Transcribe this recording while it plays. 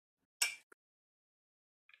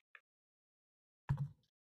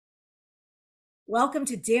Welcome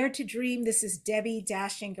to Dare to Dream. This is Debbie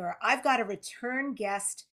Dashinger. I've got a return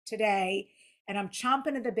guest today, and I'm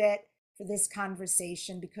chomping at the bit for this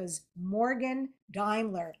conversation because Morgan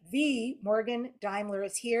Daimler, the Morgan Daimler,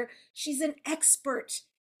 is here. She's an expert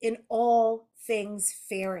in all things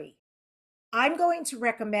fairy. I'm going to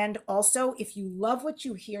recommend also, if you love what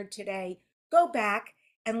you hear today, go back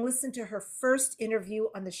and listen to her first interview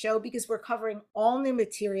on the show because we're covering all new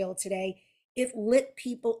material today. It lit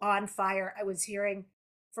people on fire. I was hearing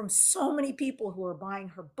from so many people who are buying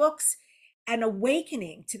her books and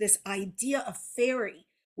awakening to this idea of fairy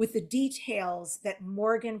with the details that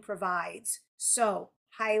Morgan provides. So,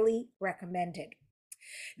 highly recommended.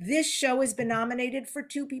 This show has been nominated for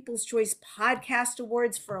two People's Choice Podcast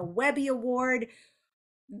Awards, for a Webby Award.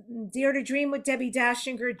 Dare to Dream with Debbie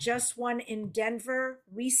Dashinger just won in Denver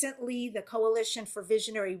recently the Coalition for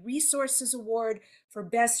Visionary Resources Award for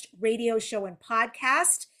Best Radio Show and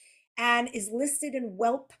Podcast, and is listed in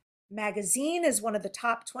Whelp magazine as one of the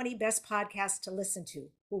top 20 best podcasts to listen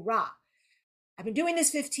to. Hoorah! I've been doing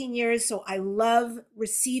this 15 years, so I love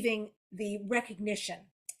receiving the recognition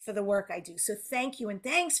for the work I do. So thank you, and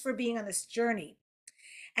thanks for being on this journey.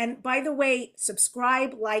 And by the way,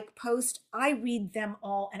 subscribe, like, post. I read them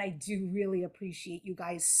all, and I do really appreciate you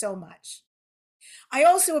guys so much. I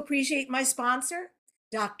also appreciate my sponsor,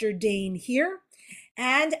 Dr. Dane here,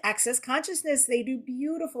 and Access Consciousness. They do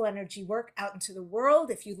beautiful energy work out into the world.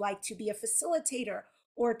 If you'd like to be a facilitator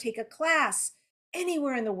or take a class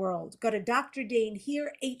anywhere in the world, go to Dr. Dane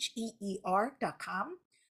here, HEER.com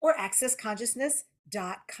or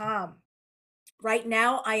accessconsciousness.com. Right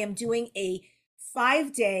now, I am doing a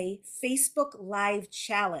 5-day Facebook Live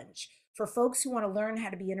challenge for folks who want to learn how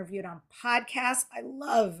to be interviewed on podcasts. I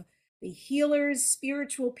love the healers,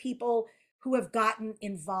 spiritual people who have gotten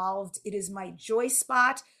involved. It is my joy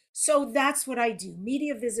spot. So that's what I do.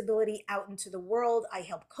 Media visibility out into the world. I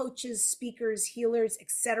help coaches, speakers, healers,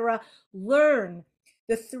 etc. learn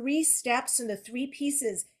the 3 steps and the 3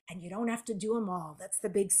 pieces. And you don't have to do them all. That's the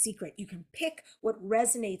big secret. You can pick what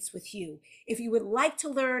resonates with you. If you would like to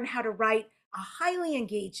learn how to write a highly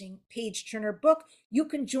engaging page-turner book, you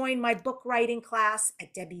can join my book writing class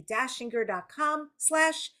at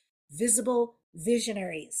debbiedashinger.com/visible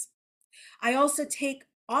visionaries. I also take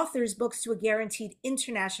authors' books to a guaranteed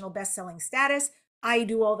international best-selling status. I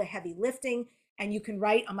do all the heavy lifting, and you can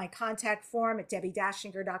write on my contact form at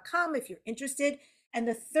debbiedashinger.com if you're interested. And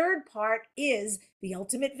the third part is the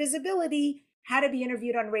ultimate visibility, how to be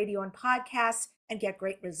interviewed on radio and podcasts and get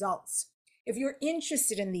great results. If you're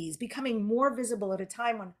interested in these, becoming more visible at a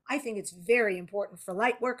time when I think it's very important for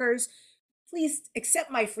light workers, please accept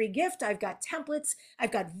my free gift. I've got templates,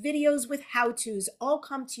 I've got videos with how-tos, all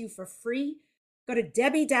come to you for free. Go to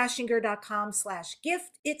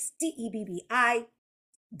debbiedashinger.com/gift. It's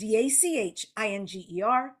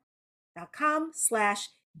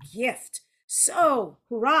DEBBIDACHINGER.com/gift. So,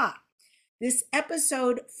 hurrah! This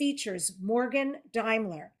episode features Morgan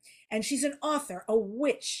Daimler, and she's an author, a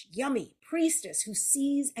witch, yummy, priestess who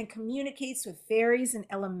sees and communicates with fairies and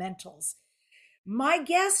elementals. My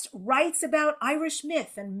guest writes about Irish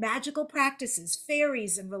myth and magical practices,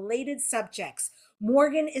 fairies, and related subjects.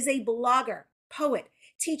 Morgan is a blogger, poet,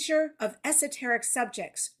 teacher of esoteric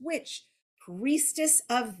subjects, witch, priestess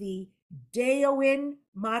of the Deoin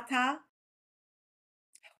Mata.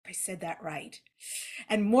 I said that right.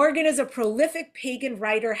 And Morgan is a prolific pagan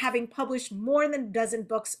writer, having published more than a dozen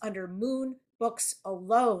books under Moon Books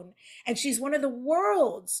alone. And she's one of the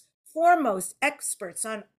world's foremost experts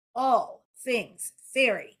on all things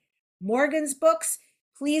fairy. Morgan's books,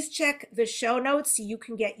 please check the show notes so you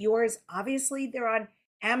can get yours. Obviously, they're on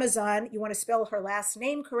Amazon. You want to spell her last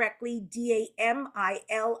name correctly,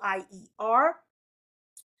 Damiler. Or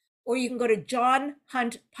you can go to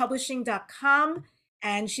johnhuntpublishing.com.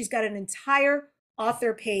 And she's got an entire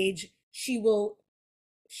author page. She will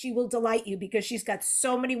delight you because she's got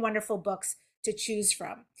so many wonderful books to choose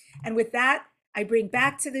from. And with that, I bring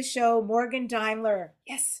back to the show Morgan Daimler.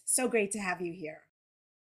 Yes, so great to have you here.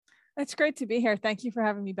 It's great to be here. Thank you for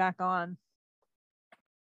having me back on.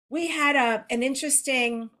 We had an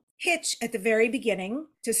interesting hitch at the very beginning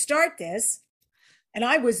to start this, and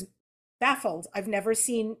I was baffled. I've never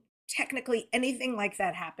seen technically anything like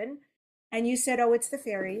that happen. And you said, oh, it's the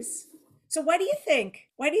fairies. So why do you think?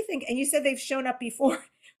 And you said they've shown up before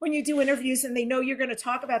when you do interviews and they know you're going to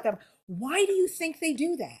talk about them. Why do you think they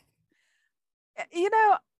do that?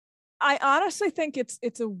 I honestly think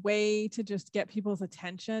it's a way to just get people's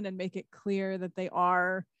attention and make it clear that they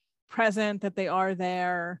are present, that they are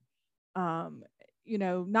there.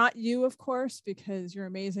 Not you, of course, because you're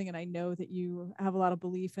amazing. And I know that you have a lot of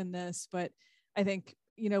belief in this, but I think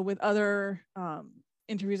with other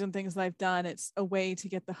interviews and things that I've done, it's a way to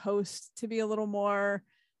get the host to be a little more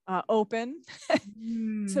open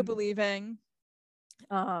to believing,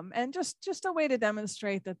 and just a way to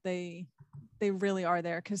demonstrate that they really are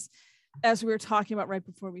there. Because as we were talking about right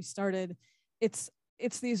before we started, it's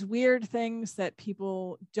these weird things that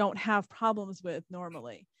people don't have problems with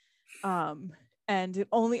normally, and it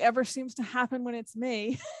only ever seems to happen when it's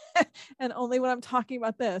me, and only when I'm talking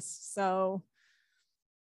about this. So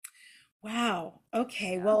Wow.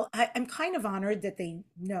 Okay. yeah. Well, I'm kind of honored that they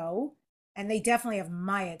know, and they definitely have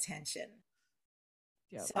my attention.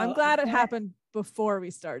 Yeah, So I'm I'm glad it glad. happened before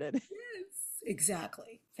we started. Yes,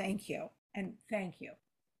 exactly. Thank you. And thank you.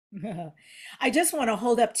 I just want to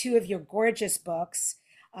hold up two of your gorgeous books.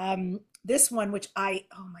 This one, which oh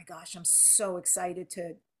my gosh, I'm so excited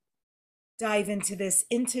to dive into this,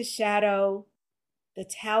 Into Shadow, the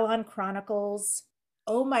Talon Chronicles.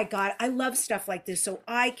 Oh my God, I love stuff like this. So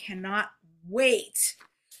I cannot wait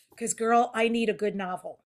because, girl, I need a good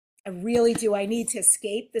novel. I really do. I need to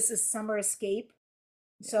escape. This is summer escape.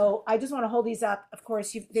 Yeah. So I just want to hold these up. Of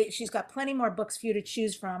course, she's got plenty more books for you to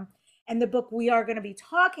choose from. And the book we are going to be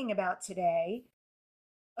talking about today,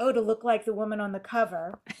 oh, to look like the woman on the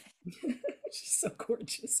cover, she's so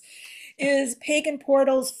gorgeous, is Pagan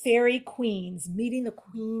Portal's Fairy Queens, Meeting the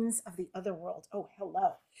Queens of the Otherworld. Oh,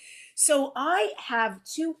 hello. So I have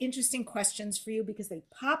two interesting questions for you because they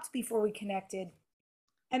popped before we connected.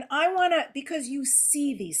 And I want to, because you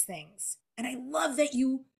see these things, and I love that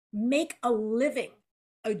you make a living,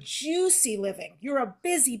 a juicy living. You're a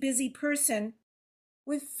busy, busy person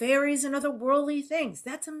with fairies and other worldly things.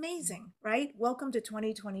 That's amazing, right? Welcome to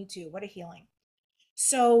 2022. What a healing.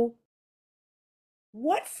 So,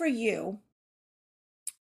 what for you,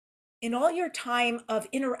 in all your time of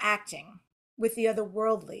interacting with the other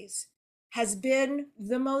worldlies, has been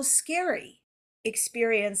the most scary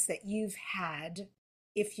experience that you've had,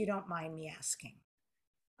 if you don't mind me asking?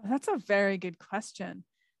 That's a very good question.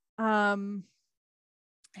 Um,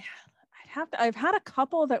 I've had a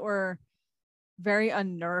couple that were very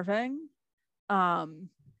unnerving. Um,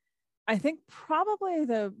 I think probably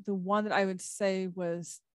the one that I would say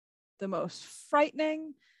was the most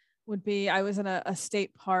frightening would be I was in a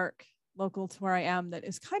state park local to where I am that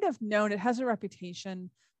is kind of known. It has a reputation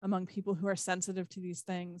among people who are sensitive to these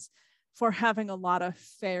things for having a lot of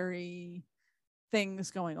fairy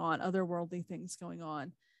things going on, otherworldly things going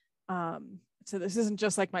on. So this isn't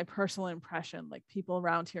just like my personal impression, like people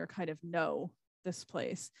around here kind of know this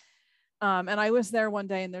place. And I was there one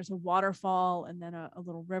day and there's a waterfall and then a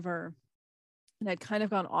little river. And I'd kind of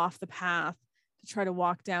gone off the path to try to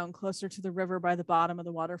walk down closer to the river by the bottom of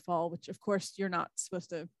the waterfall, which of course you're not supposed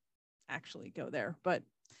to actually go there, but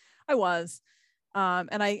I was.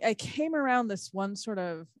 And I came around this one sort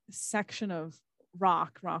of section of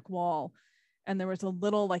rock wall, and there was a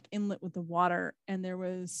little like inlet with the water, and there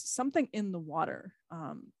was something in the water,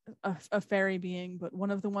 a fairy being, but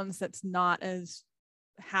one of the ones that's not as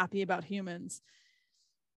happy about humans.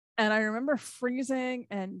 And I remember freezing,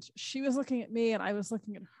 and she was looking at me and I was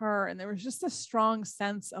looking at her, and there was just a strong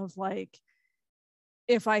sense of like,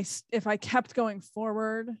 if I kept going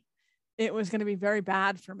forward, it was going to be very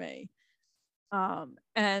bad for me.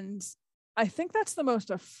 And I think that's the most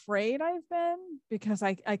afraid I've been, because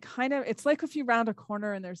I kind of, it's like if you round a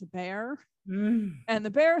corner and there's a bear and the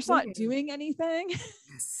bear's not doing anything,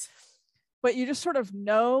 Yes. but you just sort of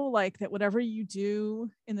know like that whatever you do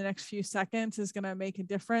in the next few seconds is going to make a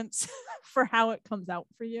difference for how it comes out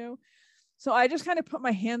for you. So I just kind of put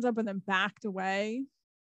my hands up and then backed away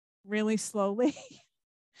really slowly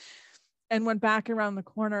and went back around the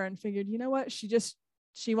corner and figured, you know what,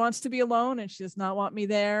 she wants to be alone and she does not want me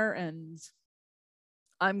there, and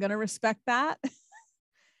I'm going to respect that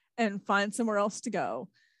and find somewhere else to go.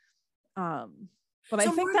 But I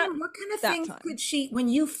So think that Morgan, what kind of that things time. could she, when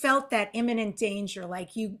you felt that imminent danger, like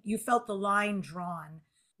you felt the line drawn,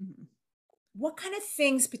 Mhm. what kind of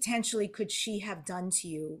things potentially could she have done to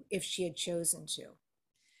you if she had chosen to?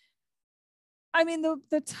 I mean,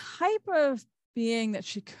 the type of being that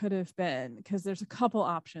she could have been, because there's a couple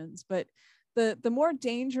options, but the more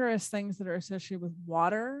dangerous things that are associated with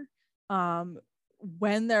water, um,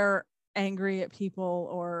 when they're angry at people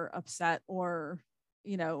or upset or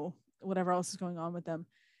whatever else is going on with them,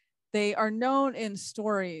 they are known in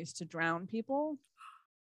stories to drown people.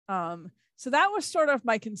 So that was sort of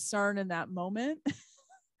my concern in that moment.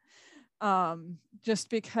 Just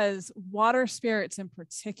because water spirits in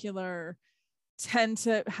particular tend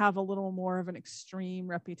to have a little more of an extreme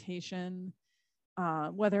reputation,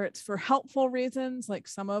 whether it's for helpful reasons, like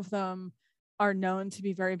some of them are known to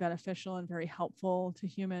be very beneficial and very helpful to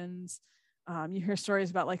humans. You hear stories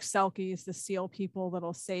about like Selkies, the seal people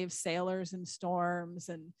that'll save sailors in storms.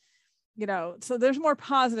 And, so there's more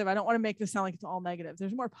positive. I don't want to make this sound like it's all negative.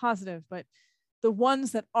 There's more positive, but the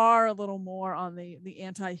ones that are a little more on the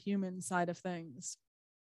anti-human side of things,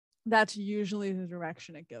 that's usually the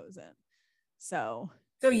direction it goes in. So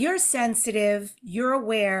you're sensitive, you're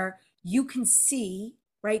aware, you can see,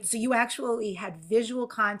 right? So you actually had visual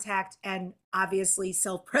contact and obviously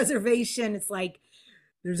self-preservation. It's like,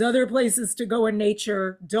 there's other places to go in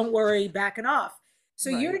nature. Don't worry, backing off.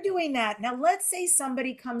 So right. You're doing that. Now, let's say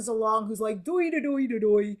somebody comes along who's like, doy, doy, doy,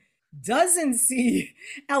 doy, doesn't see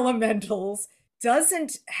elementals,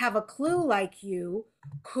 doesn't have a clue like you,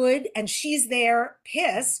 and she's there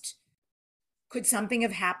pissed. Could something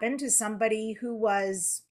have happened to somebody who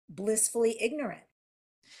was blissfully ignorant?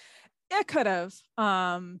 It could have,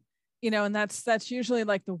 and that's usually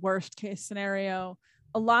like the worst case scenario.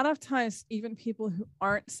 A lot of times, even people who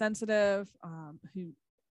aren't sensitive, who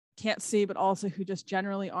can't see, but also who just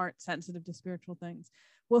generally aren't sensitive to spiritual things,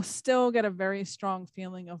 will still get a very strong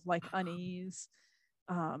feeling of like unease,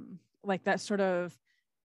 like that sort of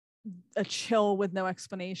a chill with no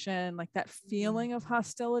explanation, like that feeling of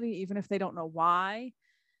hostility, even if they don't know why.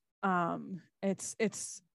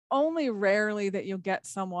 It's only rarely that you'll get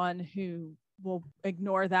someone who will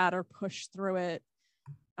ignore that or push through it.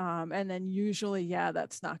 And then usually,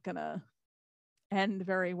 that's not gonna end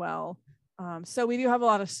very well. So we do have a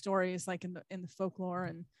lot of stories like in the folklore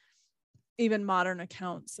and even modern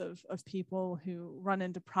accounts of people who run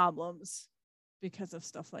into problems because of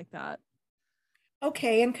stuff like that.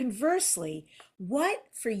 Okay, and conversely, what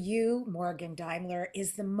for you, Morgan Daimler,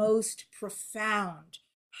 is the most profound,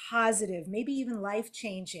 positive, maybe even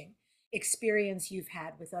life-changing experience you've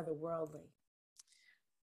had with otherworldly?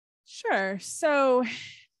 Sure. So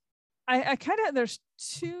I kind of, there's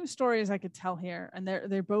two stories I could tell here, and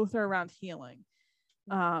they're both are around healing.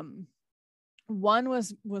 One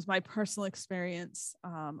was my personal experience.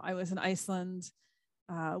 I was in Iceland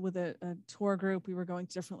with a tour group. We were going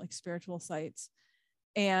to different like spiritual sites,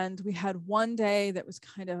 and we had one day that was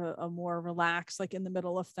kind of a more relaxed, like in the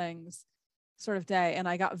middle of things sort of day, and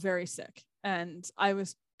I got very sick, and I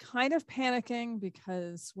was kind of panicking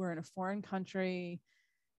because we're in a foreign country.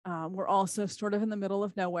 We're also sort of in the middle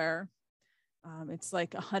of nowhere. It's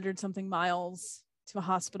like 100 something miles to a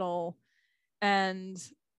hospital. And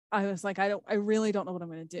I was like, I really don't know what I'm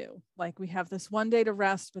going to do. Like, we have this one day to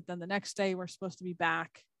rest, but then the next day we're supposed to be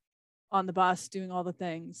back on the bus doing all the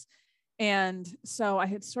things. And so I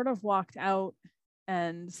had sort of walked out,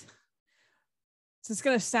 and it's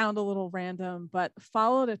going to sound a little random, but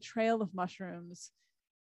followed a trail of mushrooms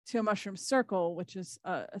to a mushroom circle, which is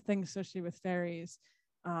a thing associated with fairies.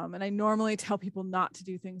 And I normally tell people not to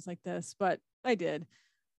do things like this, but I did.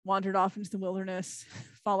 Wandered off into the wilderness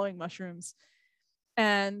following mushrooms.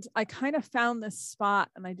 And I kind of found this spot,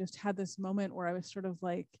 and I just had this moment where I was sort of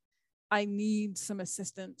like, I need some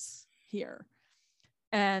assistance here.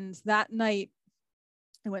 And that night,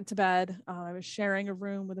 I went to bed. I was sharing a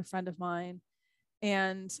room with a friend of mine,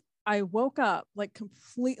 and I woke up, like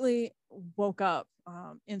completely woke up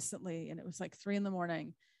instantly. And it was like 3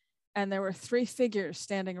 a.m. And there were 3 figures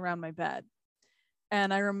standing around my bed.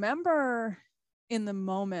 And I remember in the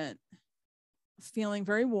moment feeling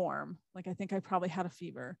very warm. Like, I think I probably had a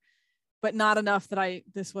fever, but not enough that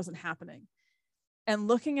this wasn't happening. And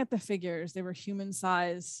looking at the figures, they were human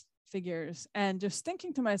size figures, and just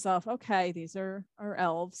thinking to myself, okay, these are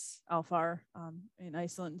elves, Alfar, in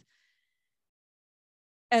Iceland.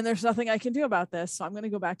 And there's nothing I can do about this. So I'm going to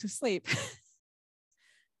go back to sleep,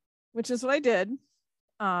 which is what I did.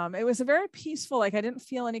 It was a very peaceful, like, I didn't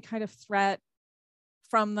feel any kind of threat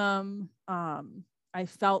from them. I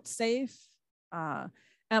felt safe. And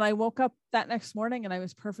I woke up that next morning and I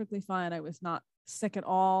was perfectly fine. I was not sick at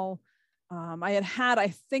all.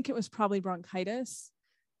 I think it was probably bronchitis.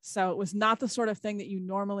 So it was not the sort of thing that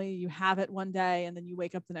you have it one day and then you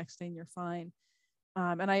wake up the next day and you're fine.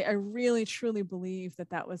 And I really, truly believe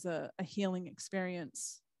that was a healing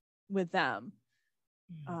experience with them.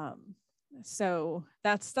 So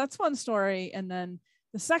that's one story. And then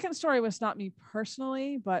the second story was not me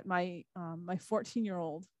personally, but my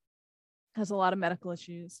 14-year-old has a lot of medical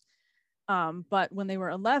issues. But when they were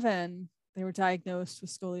 11, they were diagnosed with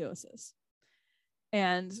scoliosis.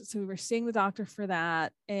 And so we were seeing the doctor for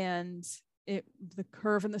that. And the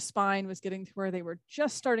curve in the spine was getting to where they were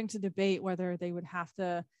just starting to debate whether they would have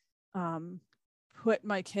to put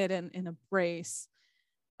my kid in a brace.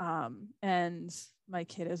 And my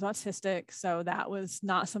kid is autistic. So that was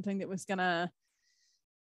not something that was going to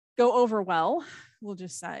go over well, we'll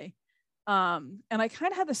just say. And I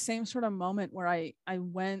kind of had the same sort of moment where I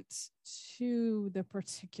went to the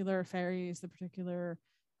particular fairies, the particular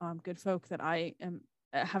good folk that I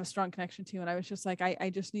have a strong connection to, and I was just like,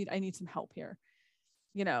 I need some help here,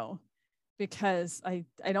 you know, because I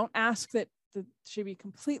don't ask that she be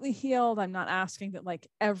completely healed. I'm not asking that like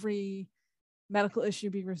every medical issue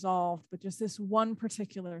be resolved, but just this one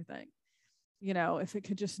particular thing, you know, if it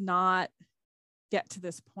could just not get to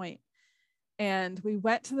this point. And we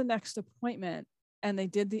went to the next appointment and they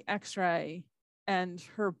did the x-ray and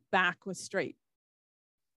her back was straight.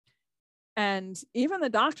 And even the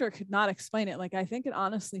doctor could not explain it. Like, I think it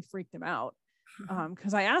honestly freaked him out.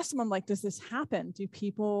 Because I asked him, I'm like, does this happen? Do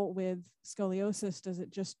people with scoliosis, does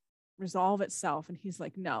it just resolve itself? And he's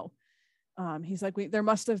like, no. He's like, there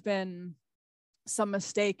must have been some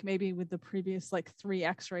mistake maybe with the previous like 3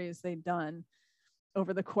 x-rays they'd done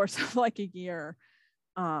over the course of like a year.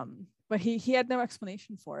 But he had no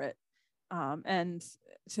explanation for it. And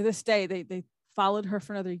to this day, they followed her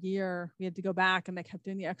for another year. We had to go back and they kept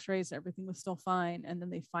doing the x-rays. Everything was still fine. And then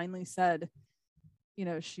they finally said, you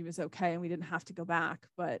know, she was okay and we didn't have to go back.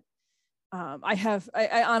 But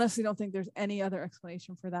I honestly don't think there's any other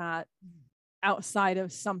explanation for that outside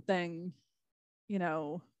of something, you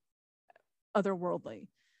know, otherworldly,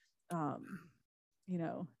 you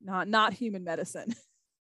know, not human medicine.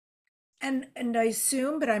 And I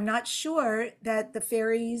assume, but I'm not sure, that the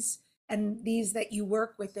fairies and these that you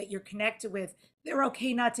work with, that you're connected with, they're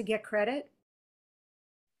okay not to get credit.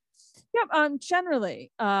 Yeah,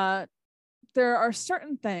 generally, there are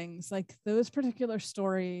certain things like those particular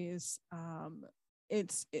stories.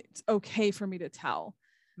 It's okay for me to tell.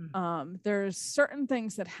 There's certain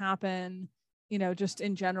things that happen, you know, just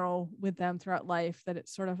in general with them throughout life that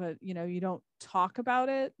it's sort of a, you know, you don't talk about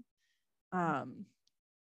it.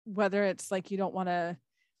 Whether it's like you don't want to,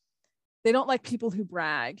 they don't like people who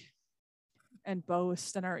brag and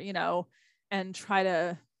boast and are, you know, and try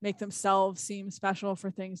to make themselves seem special for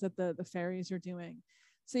things that the fairies are doing.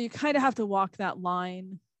 So you kind of have to walk that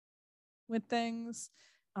line with things.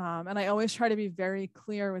 And I always try to be very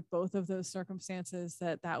clear with both of those circumstances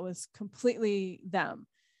that was completely them,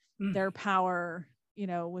 their power, you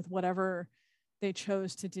know, with whatever they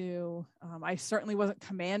chose to do. I certainly wasn't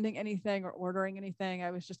commanding anything or ordering anything. I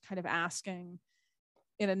was just kind of asking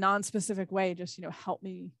in a non-specific way, just, you know, help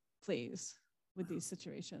me please with these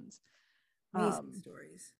situations. Amazing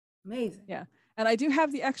stories. Amazing. Yeah. And I do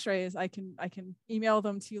have the x-rays. I can email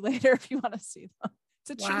them to you later if you want to see them.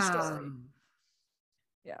 It's a true story.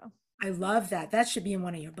 Yeah. I love that. That should be in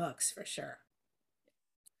one of your books for sure.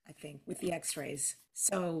 I think with the x-rays.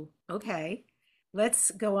 So, okay.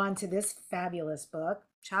 Let's go on to this fabulous book,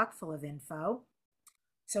 chock full of info.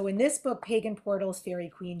 So in this book, Pagan Portals, Fairy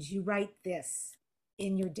Queens, you write this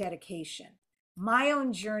in your dedication. My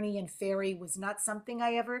own journey in fairy was not something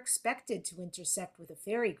I ever expected to intersect with a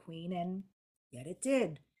fairy queen, and yet it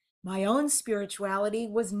did. My own spirituality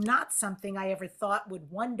was not something I ever thought would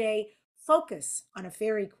one day focus on a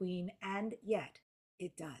fairy queen, and yet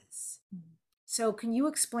it does. So can you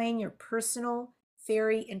explain your personal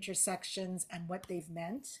fairy intersections and what they've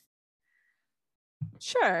meant?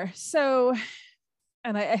 Sure. So,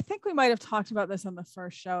 and I think we might have talked about this on the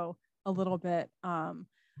first show a little bit.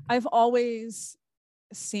 I've always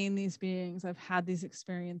seen these beings. I've had these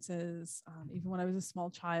experiences, even when I was a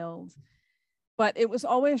small child, but it was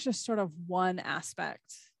always just sort of one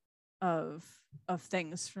aspect of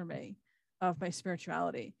things for me, of my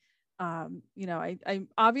spirituality. You know, I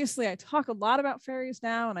obviously I talk a lot about fairies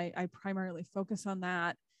now, and I primarily focus on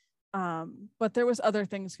that. But there was other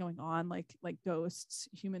things going on, like ghosts,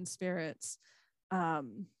 human spirits.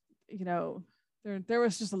 You know, there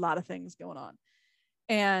was just a lot of things going on.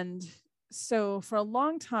 And so for a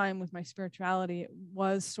long time with my spirituality, it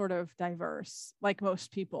was sort of diverse, like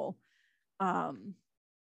most people. And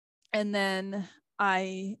then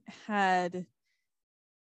I had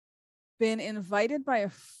been invited by a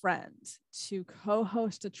friend to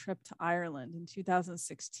co-host a trip to Ireland in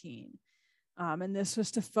 2016. And this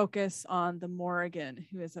was to focus on the Morrigan,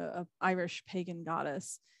 who is a Irish pagan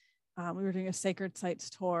goddess. We were doing a sacred sites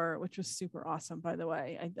tour, which was super awesome, by the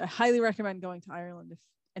way. I highly recommend going to Ireland if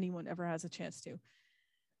anyone ever has a chance to.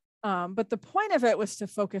 But the point of it was to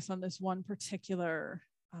focus on this one particular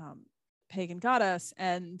pagan goddess.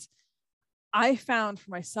 And I found for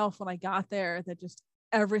myself when I got there that just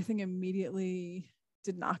everything immediately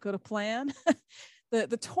did not go to plan.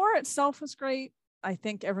 The tour itself was great. I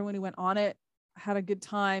think everyone who went on it had a good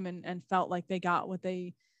time and felt like they got what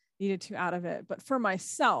they needed to out of it. But for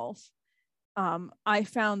myself, I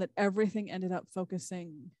found that everything ended up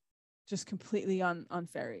focusing just completely on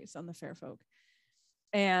fairies, on the fair folk.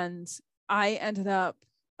 And I ended up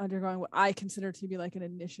undergoing what I consider to be like an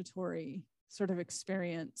initiatory sort of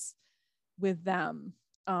experience with them.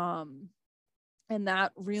 And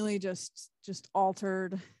that really just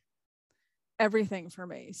altered everything for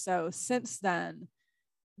me. So since then,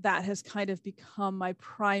 that has kind of become my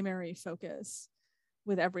primary focus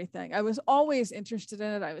with everything. I was always interested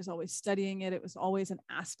in it. I was always studying it. It was always an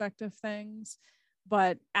aspect of things.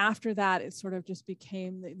 But after that, it sort of just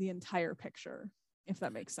became the entire picture, if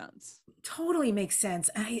that makes sense. Totally makes sense.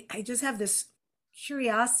 I just have this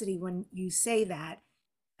curiosity when you say that.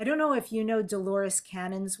 I don't know if you know Dolores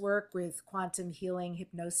Cannon's work with quantum healing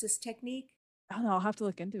hypnosis technique. I don't know. I'll have to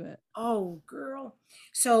look into it. Oh, girl.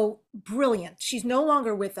 So brilliant. She's no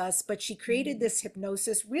longer with us, but she created this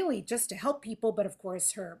hypnosis really just to help people. But of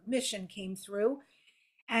course, her mission came through.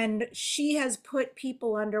 And she has put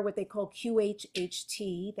people under what they call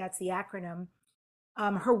QHHT. That's the acronym.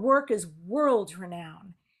 Her work is world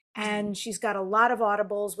renowned. And she's got a lot of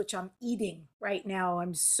audibles, which I'm eating right now.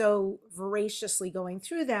 I'm so voraciously going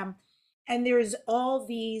through them. And there's all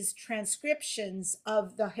these transcriptions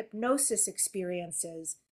of the hypnosis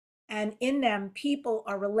experiences. And in them, people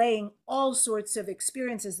are relaying all sorts of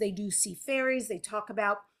experiences. They do see fairies, they talk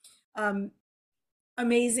about um,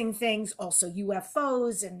 amazing things, also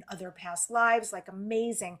UFOs and other past lives, like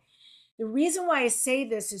amazing. The reason why I say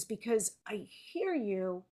this is because I hear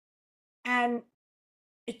you and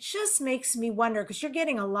it just makes me wonder because you're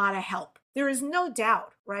getting a lot of help. There is no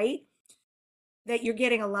doubt, right? That you're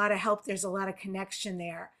getting a lot of help. There's a lot of connection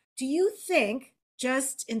there. Do you think,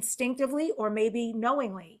 just instinctively or maybe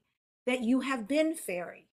knowingly, that you have been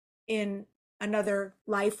fairy in another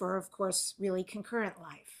life or, of course, really concurrent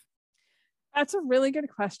life? That's a really good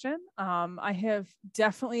question. I have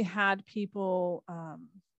definitely had people,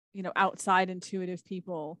 outside intuitive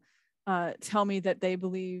people, tell me that they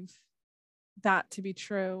believe that to be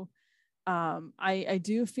true. I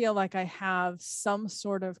do feel like I have some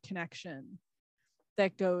sort of connection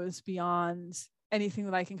that goes beyond anything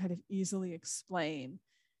that I can kind of easily explain.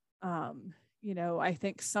 I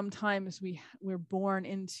think sometimes we're born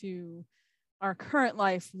into our current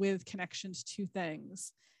life with connections to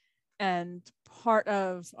things. And part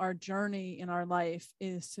of our journey in our life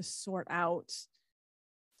is to sort out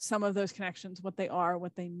some of those connections, what they are,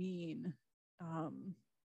 what they mean.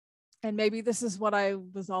 And maybe this is what I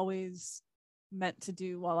was always meant to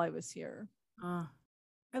do while I was here. Oh,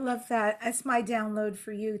 I love that. That's my download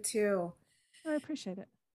for you too. I appreciate it.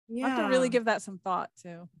 I have to Yeah. really give that some thought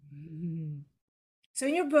too. Mhm. So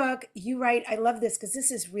in your book, you write, I love this because this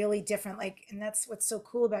is really different. Like, and that's what's so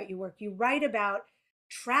cool about your work. You write about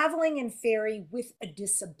traveling in fairy with a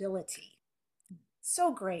disability.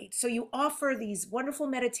 So great. So you offer these wonderful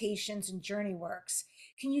meditations and journey works.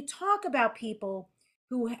 Can you talk about people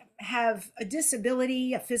who have a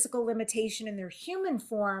disability, a physical limitation in their human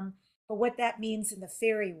form, but what that means in the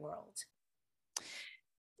fairy world?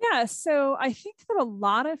 Yeah, so I think that a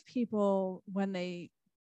lot of people, when they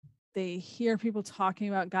hear people talking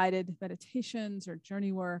about guided meditations or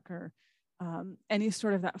journey work or any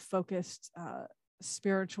sort of that focused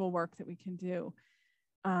spiritual work that we can do,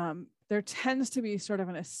 there tends to be sort of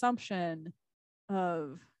an assumption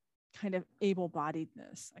of kind of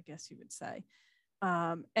able-bodiedness, I guess you would say.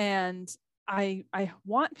 And I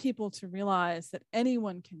want people to realize that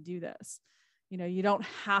anyone can do this. You don't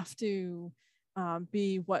have to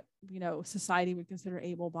be what society would consider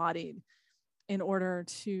able-bodied in order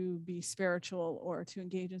to be spiritual or to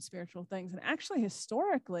engage in spiritual things. And actually,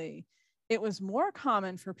 historically, it was more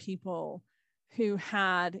common for people who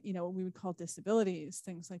had, what we would call disabilities,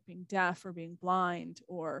 things like being deaf or being blind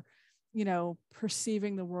or,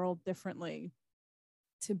 perceiving the world differently,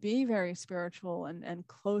 to be very spiritual and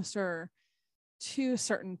closer to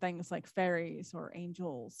certain things like fairies or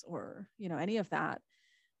angels or, any of that.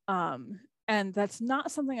 And that's not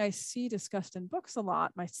something I see discussed in books a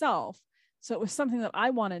lot myself. So it was something that I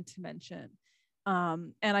wanted to mention.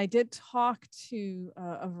 And I did talk to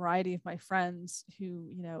a variety of my friends who,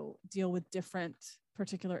 deal with different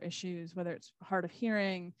particular issues, whether it's hard of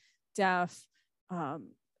hearing, deaf,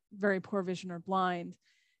 very poor vision or blind,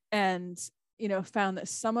 and, found that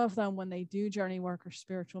some of them, when they do journey work or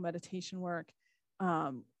spiritual meditation work,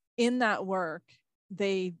 in that work,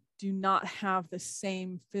 they do not have the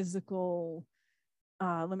same physical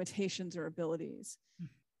limitations or abilities.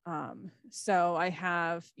 So I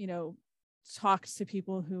have, talked to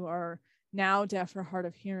people who are now deaf or hard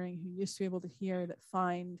of hearing, who used to be able to hear, that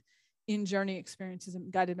find in journey experiences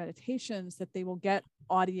and guided meditations that they will get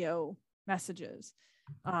audio messages.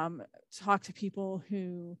 Talk to people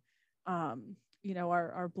who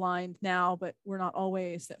are blind now, but we're not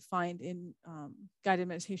always, that find in guided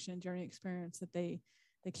meditation and journey experience that they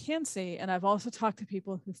can see. And I've also talked to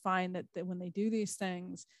people who find that when they do these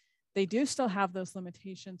things, they do still have those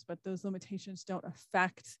limitations, but those limitations don't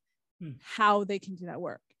affect how they can do that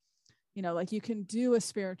work. Like you can do a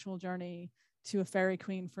spiritual journey to a fairy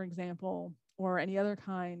queen, for example, or any other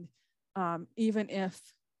kind, even if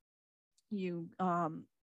you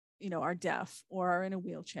are deaf or are in a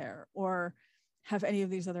wheelchair or have any of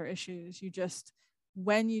these other issues. You just,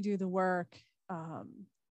 when you do the work,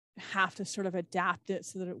 have to sort of adapt it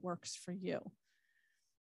so that it works for you.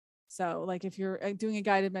 So like if you're doing a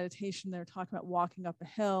guided meditation, they're talking about walking up a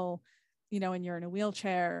hill, and you're in a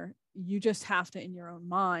wheelchair, you just have to, in your own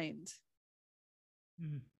mind,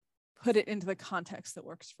 put it into the context that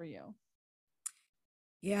works for you.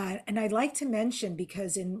 Yeah, and I'd like to mention,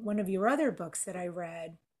 because in one of your other books that I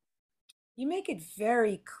read, you make it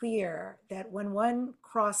very clear that when one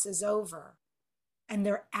crosses over and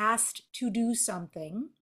they're asked to do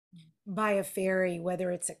something by a fairy, whether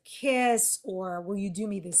it's a kiss or will you do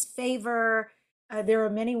me this favor, there are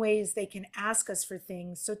many ways they can ask us for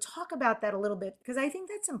things. So talk about that a little bit, because I think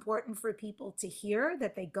that's important for people to hear,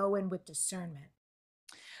 that they go in with discernment.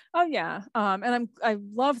 Oh yeah. And I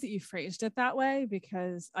love that you phrased it that way,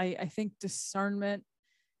 because I think discernment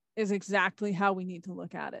is exactly how we need to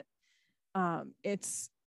look at it. It's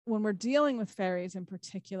when we're dealing with fairies in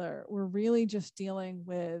particular, we're really just dealing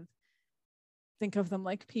with, think of them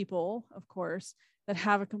like people, of course, that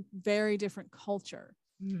have a very different culture.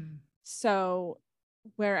 So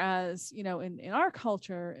whereas, in our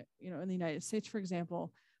culture, in the United States, for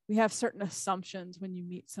example, we have certain assumptions when you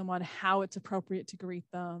meet someone, how it's appropriate to greet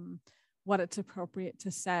them, what it's appropriate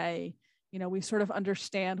to say. We sort of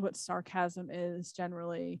understand what sarcasm is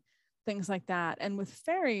generally, things like that. And with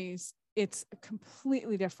fairies, it's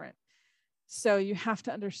completely different. So you have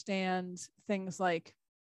to understand things like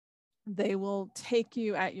they will take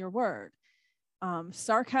you at your word.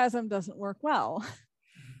 Sarcasm doesn't work well,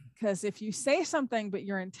 because if you say something, but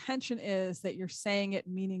your intention is that you're saying it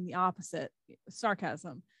meaning the opposite,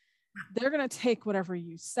 sarcasm, they're going to take whatever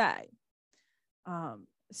you say.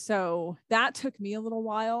 So that took me a little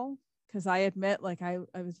while, because I admit, like I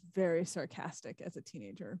was very sarcastic as a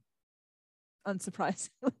teenager.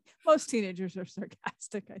 Unsurprisingly, most teenagers are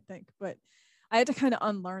sarcastic, I think, but I had to kind of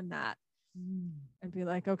unlearn that and be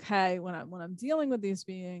like, okay, when I'm dealing with these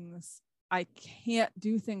beings, I can't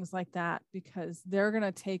do things like that, because they're going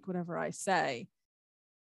to take whatever I say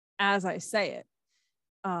as I say it.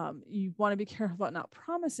 You want to be careful about not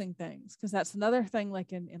promising things, because that's another thing.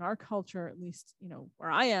 Like in our culture, at least,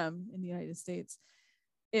 where I am in the United States,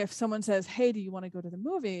 if someone says, hey, do you want to go to the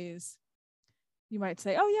movies? You might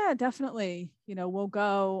say, oh yeah, definitely, we'll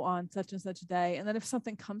go on such and such a day. And then if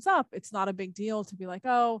something comes up, it's not a big deal to be like,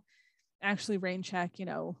 oh, actually rain check,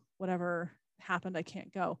 whatever happened, I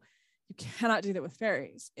can't go. You cannot do that with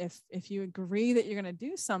fairies. If you agree that you're going to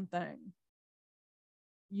do something,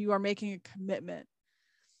 you are making a commitment.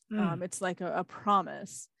 It's like a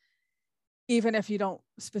promise. Even if you don't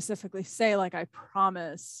specifically say, like, I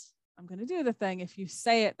promise I'm going to do the thing, if you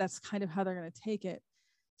say it, that's kind of how they're going to take it.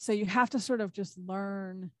 So you have to sort of just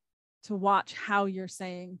learn to watch how you're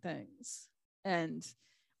saying things. And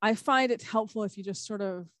I find it helpful if you just sort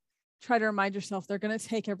of try to remind yourself they're going to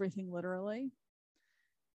take everything literally.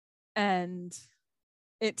 And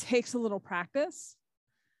it takes a little practice,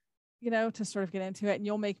 to sort of get into it, and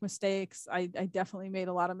you'll make mistakes. I definitely made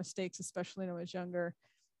a lot of mistakes, especially when I was younger.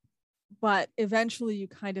 But eventually you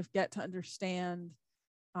kind of get to understand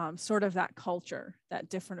sort of that culture, that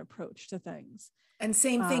different approach to things. And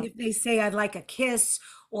same thing if they say, I'd like a kiss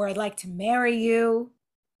or I'd like to marry you.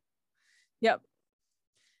 Yep.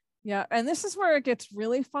 Yeah. And this is where it gets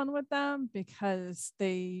really fun with them, because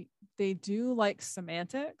they do like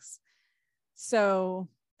semantics. So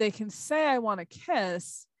they can say, I want a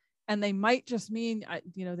kiss, and they might just mean,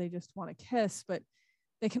 they just want a kiss, but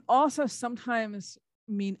they can also sometimes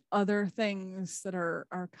mean other things that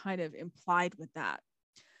are kind of implied with that.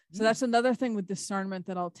 So that's another thing with discernment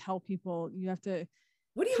that I'll tell people. You have to.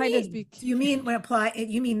 What do you mean? Do you mean when apply?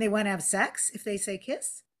 You mean they want to have sex if they say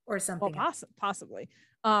kiss or something? Well, possibly.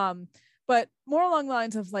 But more along the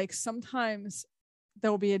lines of, like, sometimes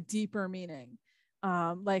there will be a deeper meaning.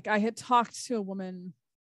 Like I had talked to a woman.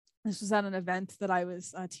 This was at an event that I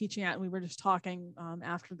was teaching at, and we were just talking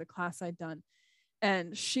after the class I'd done.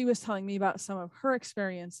 And she was telling me about some of her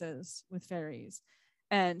experiences with fairies.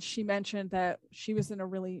 And she mentioned that she was in a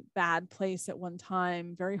really bad place at one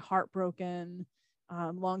time, very heartbroken.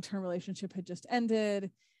 Long-term relationship had just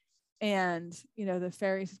ended. And, the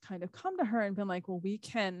fairies had kind of come to her and been like, well, we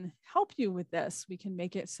can help you with this. We can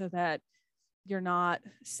make it so that you're not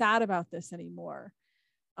sad about this anymore.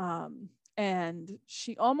 And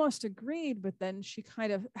she almost agreed, but then she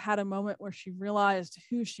kind of had a moment where she realized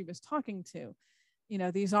who she was talking to.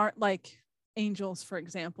 These aren't like angels, for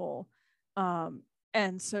example.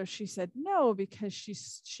 And so she said no, because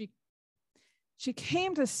she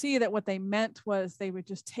came to see that what they meant was they would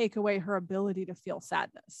just take away her ability to feel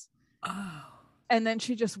sadness. Oh. And then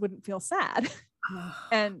she just wouldn't feel sad. Oh.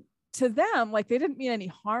 And to them, like, they didn't mean any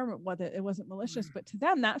harm with it. It wasn't malicious, but to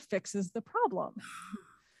them that fixes the problem.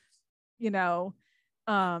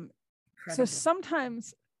 So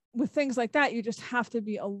sometimes with things like that, you just have to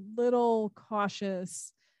be a little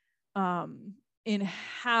cautious in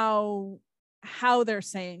how they're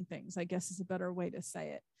saying things, I guess is a better way to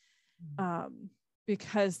say it.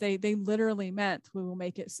 Because they literally meant, we will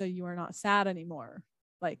make it so you are not sad anymore,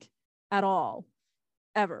 like at all,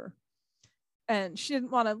 ever. And she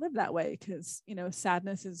didn't want to live that way, because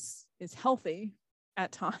sadness is healthy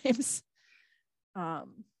at times.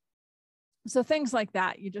 So things like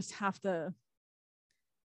that, you just have to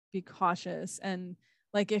be cautious. And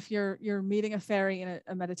like, if you're meeting a fairy in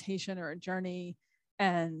a meditation or a journey,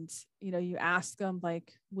 and you ask them,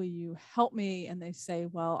 like, will you help me? And they say,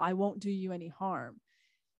 well, I won't do you any harm.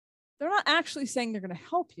 They're not actually saying they're going to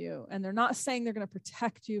help you, and they're not saying they're going to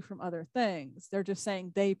protect you from other things. They're just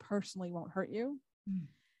saying they personally won't hurt you.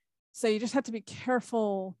 So you just have to be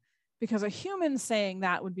careful, because a human saying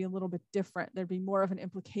that would be a little bit different. There'd be more of an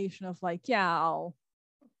implication of like, yeah, I'll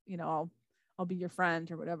be your friend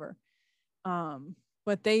or whatever.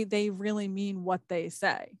 But they really mean what they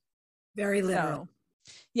say. Very literal.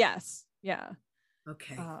 So, yes. Yeah.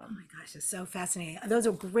 Okay. Oh my gosh, it's so fascinating. Those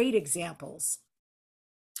are great examples.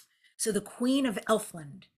 So the Queen of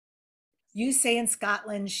Elfland, you say in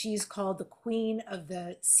Scotland, she's called the Queen of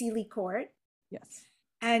the Seelie Court. Yes.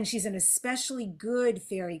 And she's an especially good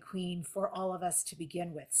fairy queen for all of us to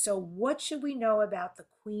begin with. So what should we know about the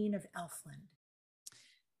Queen of Elfland?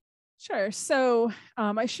 Sure. So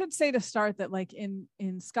I should say to start that, like, in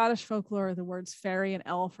Scottish folklore, the words fairy and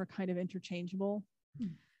elf are kind of interchangeable.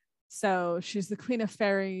 So she's the queen of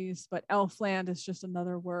fairies, but Elfland is just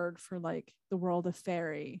another word for like the world of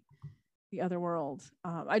fairy, the other world.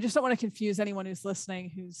 I just don't want to confuse anyone who's listening,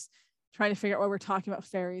 who's trying to figure out why we're talking about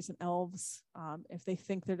fairies and elves. If they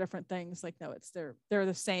think they're different things, like, no, they're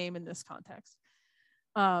the same in this context.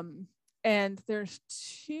 And there's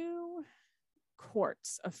two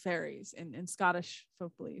courts of fairies in Scottish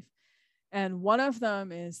folk belief. And one of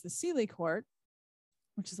them is the Seelie Court,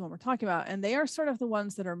 which is the one we're talking about. And they are sort of the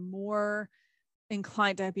ones that are more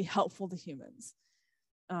inclined to be helpful to humans.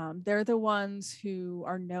 They're the ones who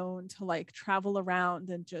are known to like travel around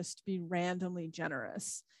and just be randomly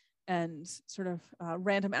generous and sort of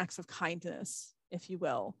random acts of kindness, if you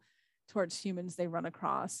will, towards humans they run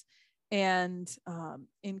across. And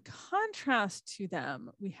in contrast to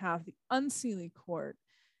them, we have the Unseelie Court,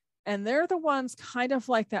 and they're the ones kind of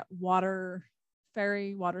like that water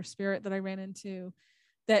fairy, water spirit that I ran into,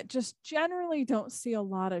 that just generally don't see a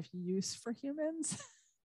lot of use for humans.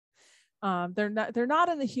 They're not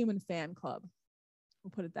in the human fan club,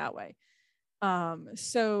 we'll put it that way.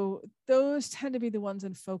 So those tend to be the ones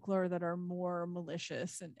in folklore that are more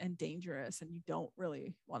malicious and dangerous, and you don't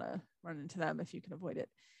really want to run into them if you can avoid it.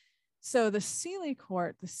 So the Seelie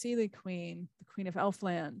Court, the Seelie Queen, the Queen of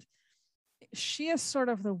Elfland, she is sort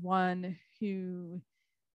of the one who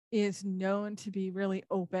is known to be really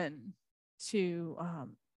open to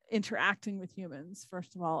interacting with humans,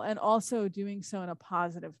 first of all, and also doing so in a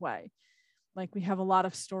positive way. Like, we have a lot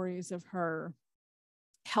of stories of her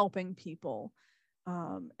helping people,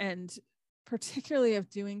 and particularly of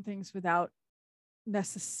doing things without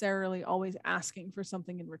necessarily always asking for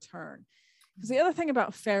something in return. Because the other thing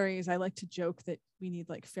about fairies, I like to joke that we need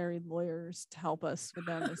like fairy lawyers to help us with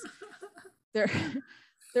them, is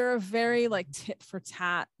they're a very like tit for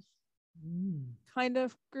tat kind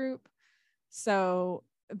of group. So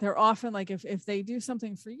they're often like, if they do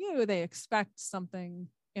something for you, they expect something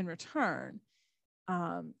in return.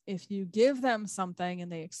 If you give them something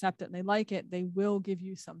and they accept it and they like it, they will give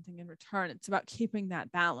you something in return. It's about keeping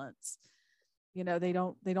that balance. They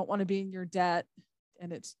don't want to be in your debt,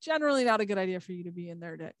 and it's generally not a good idea for you to be in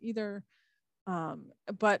their debt either.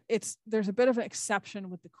 But there's a bit of an exception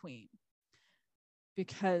with the queen,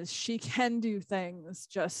 because she can do things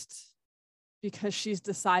just because she's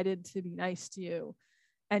decided to be nice to you,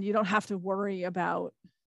 and you don't have to worry about,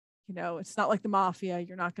 it's not like the mafia.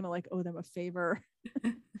 You're not going to like owe them a favor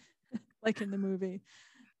like in the movie.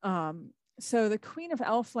 So the Queen of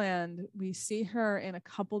Elfland, we see her in a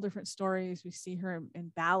couple different stories. We see her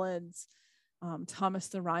in ballads. Thomas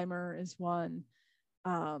the Rhymer is one.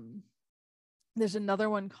 Um, there's another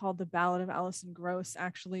one called The Ballad of Alison Gross,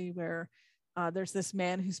 actually, where there's this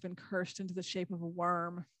man who's been cursed into the shape of a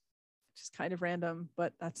worm, which is kind of random,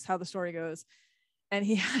 but that's how the story goes. And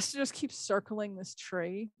he has to just keep circling this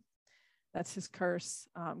tree. That's his curse,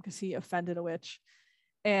 because he offended a witch,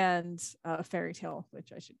 and a fairy tale,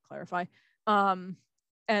 which I should clarify. And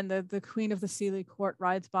the Queen of the Seelie Court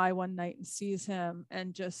rides by one night and sees him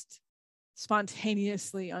and just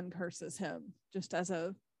spontaneously uncurses him, just as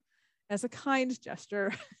a kind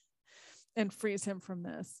gesture, and frees him from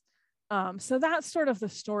this. So that's sort of the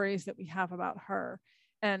stories that we have about her.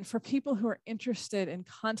 And for people who are interested in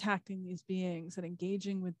contacting these beings and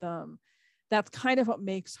engaging with them, that's kind of what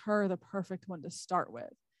makes her the perfect one to start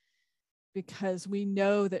with, because we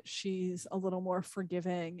know that she's a little more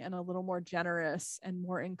forgiving and a little more generous and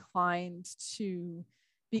more inclined to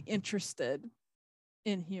be interested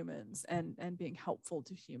in humans and being helpful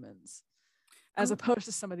to humans, as opposed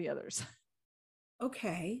to some of the others.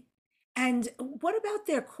 Okay. And what about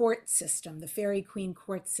their court system, the Fairy Queen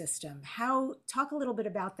court system? How, talk a little bit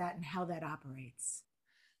about that and how that operates.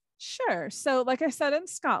 Sure. So, like I said, in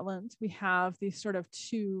Scotland, we have these sort of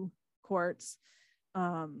two courts.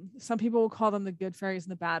 Some people will call them the good fairies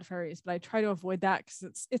and the bad fairies, but I try to avoid that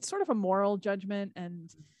because it's sort of a moral judgment,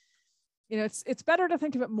 and it's better to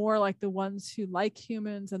think of it more like the ones who like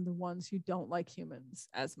humans and the ones who don't like humans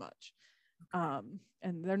as much.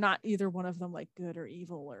 And they're not either one of them like good or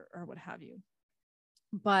evil or what have you.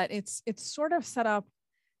 But it's sort of set up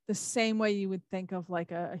the same way you would think of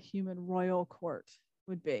like a human royal court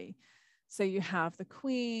would be. So you have the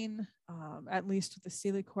queen, at least with the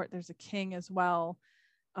Seelie court, there's a king as well.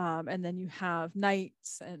 And then you have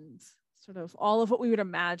knights and sort of all of what we would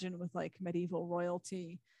imagine with like medieval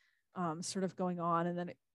royalty, sort of going on. And then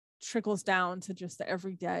it trickles down to just the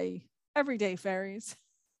everyday fairies,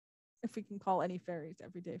 if we can call any fairies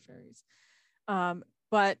everyday fairies.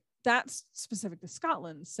 But that's specific to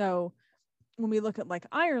Scotland. So when we look at like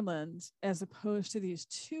Ireland, as opposed to these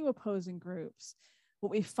two opposing groups, what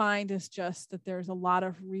we find is just that there's a lot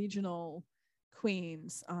of regional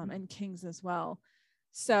queens, and kings as well.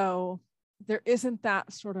 So there isn't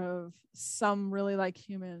that sort of some really like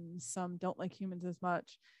humans, some don't like humans as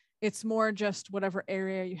much. It's more just whatever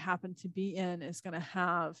area you happen to be in is going to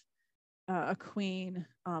have a queen,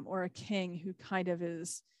 or a king who kind of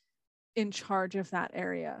is in charge of that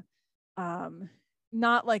area.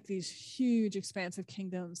 Not like these huge expansive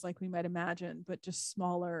kingdoms like we might imagine, but just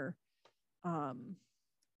smaller,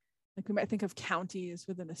 like we might think of counties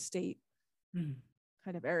within a state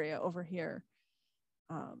kind of area over here.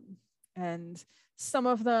 And some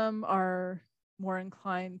of them are more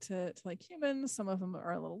inclined to like humans, some of them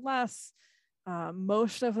are a little less.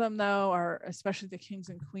 Most of them, though, are, especially the kings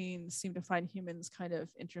and queens, seem to find humans kind of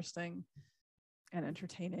interesting and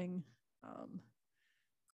entertaining.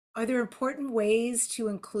 Are there important ways to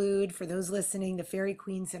include, for those listening, the fairy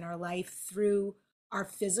queens in our life through our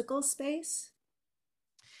physical space?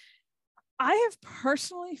 I have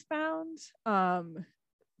personally found,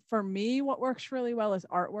 for me, what works really well is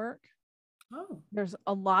artwork. Oh, There's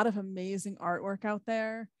a lot of amazing artwork out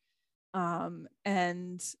there.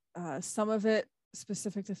 And some of it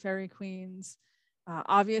specific to fairy queens.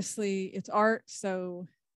 Obviously, it's art, so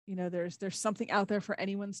there's something out there for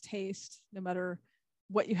anyone's taste, no matter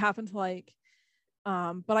what you happen to like.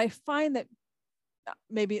 But I find that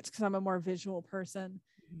maybe it's because I'm a more visual person.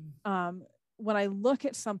 When I look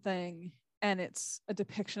at something and it's a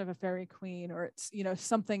depiction of a fairy queen, or it's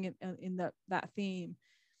something in that theme,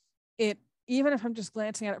 it, even if I'm just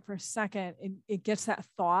glancing at it for a second, it gets that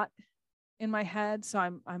thought in my head. So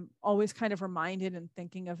I'm always kind of reminded and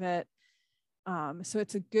thinking of it. So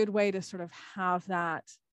it's a good way to sort of have that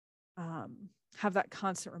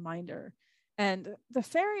constant reminder. And the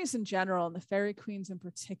fairies in general, and the fairy queens in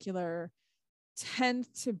particular,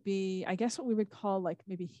 tend to be, I guess, what we would call like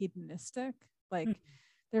maybe hedonistic. Like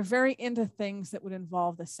they're very into things that would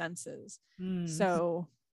involve the senses. So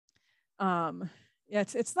yeah,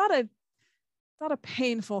 it's not a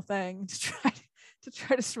painful thing to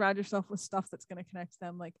try to surround yourself with stuff that's going to connect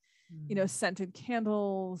them, like scented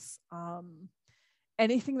candles,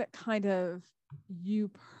 anything that kind of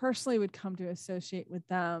you personally would come to associate with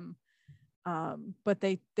them. But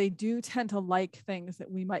they do tend to like things that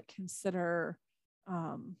we might consider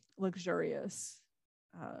luxurious,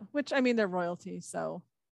 which, I mean, they're royalty, so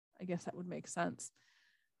I guess that would make sense.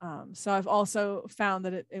 So I've also found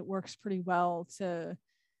that it works pretty well to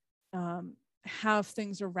have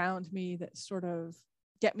things around me that sort of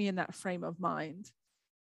get me in that frame of mind.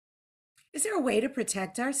 Is there a way to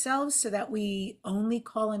protect ourselves so that we only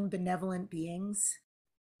call in benevolent beings?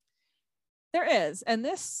 There is, and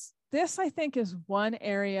this I think is one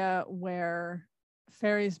area where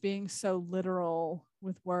fairies being so literal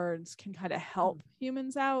with words can kind of help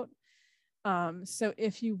humans out. So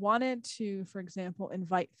if you wanted to, for example,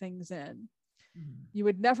 invite things in, you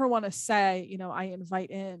would never want to say, you know, I invite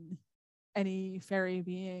in any fairy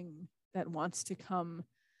being that wants to come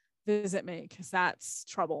visit me, because that's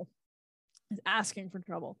trouble, asking for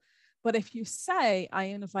trouble. But if you say, I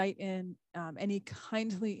invite in any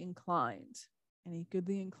kindly inclined, any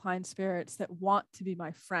goodly inclined spirits that want to be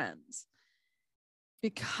my friends,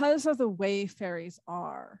 because of the way fairies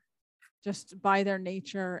are, just by their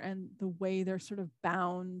nature and the way they're sort of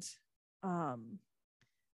bound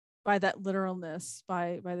by that literalness,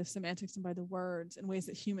 by the semantics and by the words in ways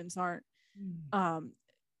that humans aren't,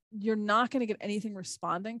 you're not going to get anything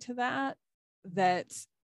responding to that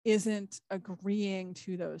isn't agreeing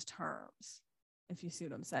to those terms, if you see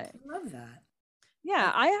what I'm saying. I love that.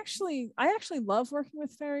 Yeah, I actually love working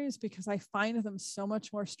with fairies because I find them so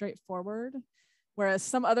much more straightforward, whereas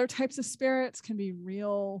some other types of spirits can be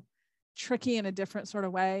real tricky in a different sort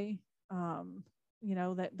of way. You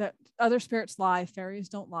know, that other spirits lie, fairies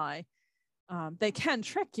don't lie. They can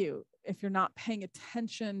trick you if you're not paying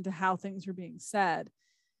attention to how things are being said.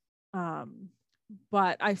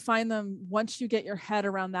 But I find them, once you get your head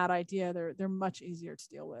around that idea, they're much easier to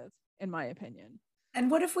deal with, in my opinion.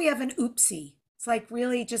 And what if we have an oopsie? It's like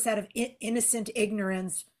really just out of innocent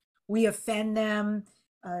ignorance, we offend them.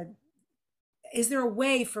 Is there a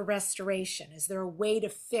way for restoration? Is there a way to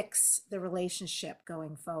fix the relationship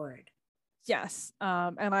going forward? Yes.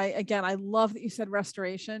 And I love that you said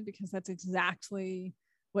restoration, because that's exactly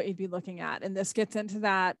what you'd be looking at. And this gets into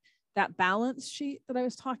that balance sheet that I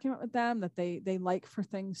was talking about with them, that they like for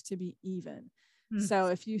things to be even. So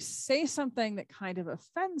if you say something that kind of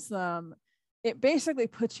offends them, it basically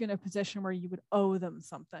puts you in a position where you would owe them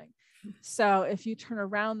something. So if you turn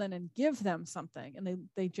around then and give them something, and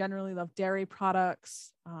they generally love dairy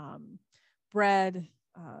products, bread,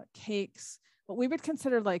 cakes, what we would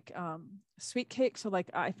consider like sweet cakes. So like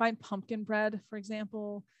I find pumpkin bread, for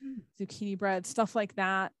example, zucchini bread, stuff like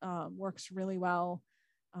that works really well.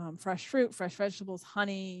 Fresh fruit, fresh vegetables,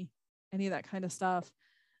 honey, any of that kind of stuff.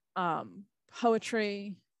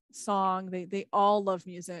 Poetry, song, they all love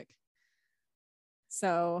music.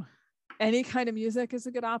 So any kind of music is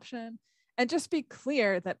a good option. And just be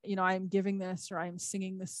clear that, you know, I'm giving this, or I'm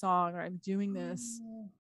singing this song, or I'm doing this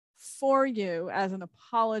for you as an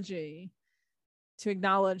apology, to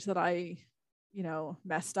acknowledge that I, you know,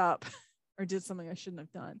 messed up or did something I shouldn't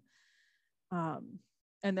have done.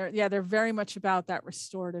 And they're very much about that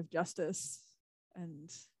restorative justice, and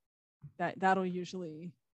that'll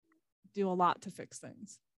usually do a lot to fix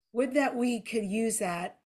things. Would that we could use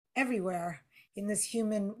that everywhere in this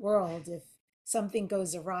human world. If something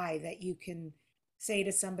goes awry, that you can say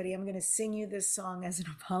to somebody, I'm going to sing you this song as an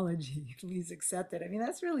apology. Please accept it. I mean,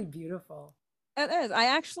 that's really beautiful. It is.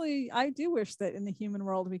 I do wish that in the human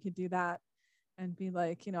world we could do that and be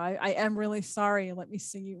like, you know, I am really sorry. And let me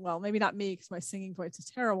sing you. Well, maybe not me, because my singing voice is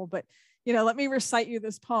terrible, but, you know, let me recite you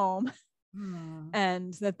this poem.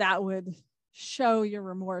 And that would show your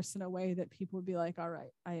remorse in a way that people would be like, all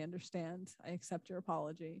right, I understand. I accept your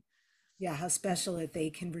apology. Yeah, how special that they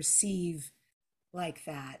can receive like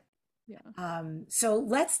that. Yeah. So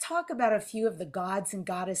let's talk about a few of the gods and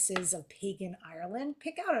goddesses of pagan Ireland.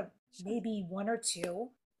 Pick out maybe one or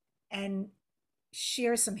two and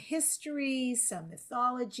share some history, some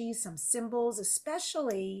mythology, some symbols,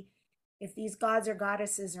 especially if these gods or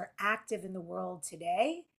goddesses are active in the world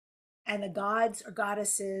today, and the gods or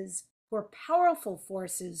goddesses who are powerful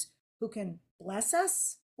forces who can bless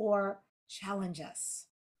us or challenge us.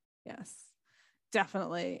 Yes,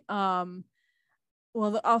 definitely.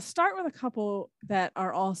 Well, I'll start with a couple that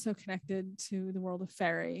are also connected to the world of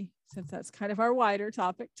fairy, since that's kind of our wider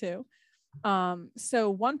topic too. So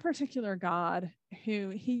one particular god who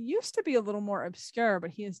he used to be a little more obscure,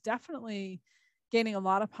 but he is definitely gaining a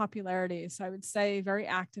lot of popularity. So I would say very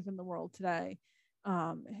active in the world today.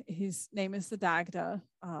 His name is the Dagda,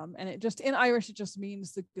 and it just, in Irish, it just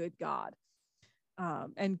means the good god.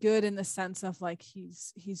 And good in the sense of like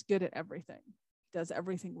he's good at everything, he does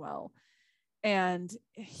everything well. And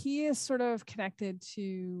he is sort of connected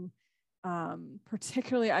to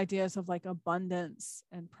particularly ideas of like abundance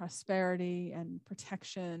and prosperity and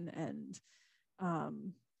protection.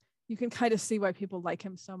 And you can kind of see why people like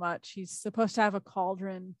him so much. He's supposed to have a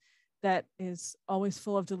cauldron that is always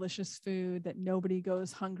full of delicious food that nobody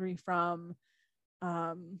goes hungry from.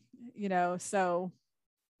 You know, so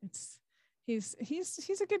It's he's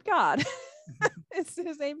a good god.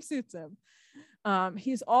 His name suits him.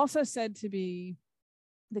 He's also said to be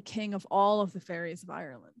the king of all of the fairies of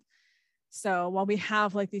Ireland. So while we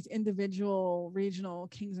have like these individual regional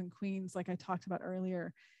kings and queens, like I talked about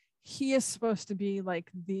earlier, he is supposed to be like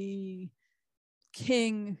the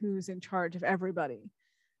king who's in charge of everybody,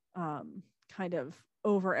 kind of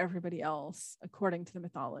over everybody else, according to the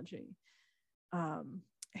mythology.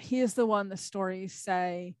 He is the one, the stories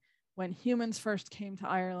say, when humans first came to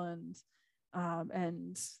Ireland,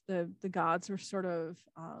 and the gods were sort of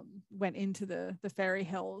went into the fairy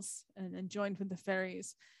hills and joined with the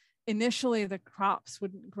fairies. Initially, the crops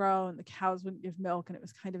wouldn't grow and the cows wouldn't give milk, and it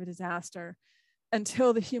was kind of a disaster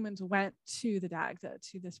until the humans went to the Dagda,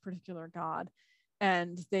 to this particular god,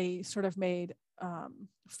 and they sort of made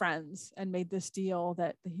friends and made this deal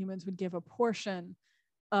that the humans would give a portion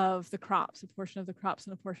of the crops, and a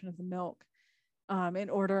portion of the milk, in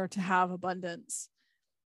order to have abundance.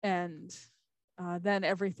 And then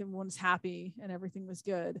everything was happy and everything was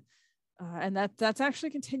good. And that's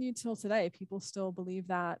actually continued till today. People still believe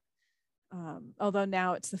that, although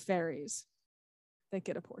now it's the fairies that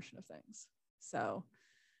get a portion of things. So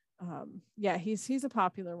yeah, he's a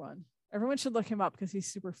popular one. Everyone should look him up because he's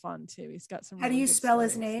super fun too. He's got some. How do you spell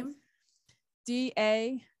his name?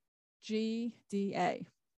 Dagda.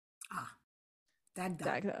 Ah, Dagda.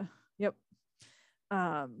 Dagda. Yep.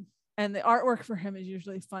 And the artwork for him is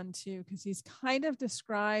usually fun too, because he's kind of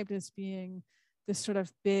described as being this sort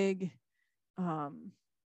of big,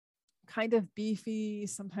 kind of beefy.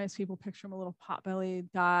 Sometimes people picture him a little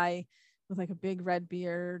pot-bellied guy with like a big red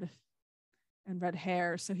beard and red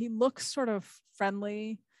hair. So he looks sort of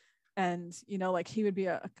friendly, and like he would be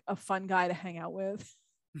a fun guy to hang out with.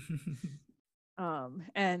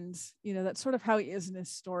 And that's sort of how he is in his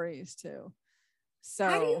stories too. So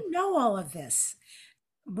how do you know all of this,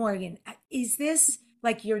 Morgan? Is this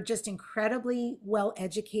like you're just incredibly well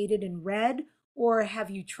educated and read, or have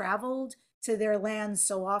you traveled to their lands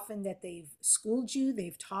so often that they've schooled you,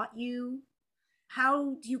 they've taught you?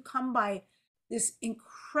 How do you come by this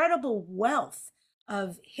incredible wealth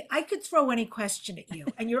of? I could throw any question at you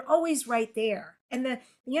and you're always right there, and the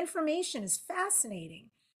information is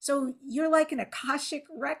fascinating. So you're like an Akashic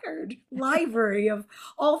record library of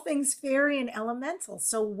all things fairy and elemental.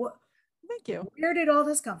 So what? Thank you. Where did all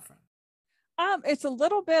this come from? It's a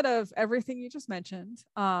little bit of everything you just mentioned.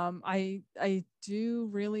 I do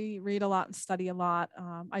really read a lot and study a lot.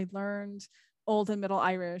 I learned Old and Middle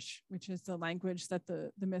Irish, which is the language that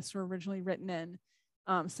the myths were originally written in,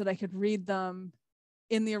 so that I could read them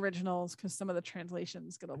in the originals, because some of the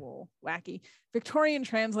translations get a little wacky. Victorian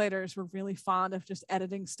translators were really fond of just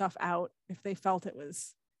editing stuff out if they felt it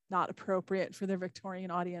was not appropriate for their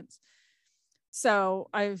Victorian audience. So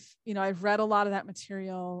I've read a lot of that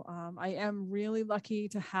material. I am really lucky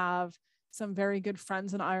to have some very good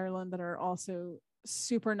friends in Ireland that are also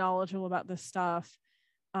super knowledgeable about this stuff,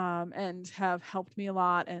 and have helped me a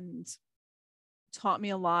lot and taught me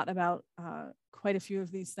a lot about quite a few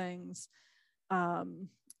of these things. I'm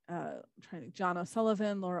trying to think, John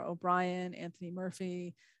O'Sullivan, Laura O'Brien, Anthony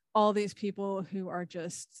Murphy, all these people who are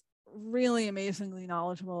just really amazingly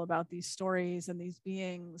knowledgeable about these stories and these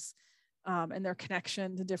beings, and their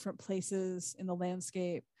connection to different places in the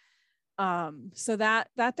landscape. So that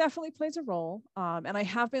definitely plays a role. And I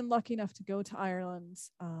have been lucky enough to go to Ireland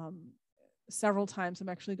several times. I'm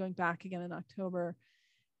actually going back again in October,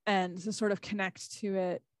 and to sort of connect to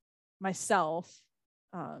it myself,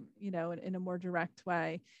 in a more direct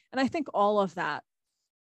way. And I think all of that,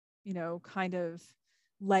 kind of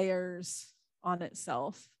layers on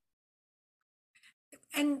itself.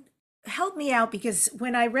 And help me out, because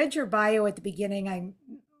when I read your bio at the beginning, I'm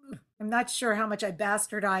not sure how much I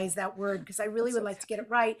bastardized that word, because I really would like to get it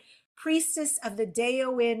right. Priestess of the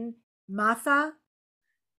Daoine Matha.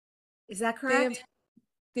 Is that correct?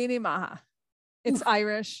 Daoine Maha. It's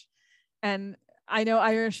Irish. And I know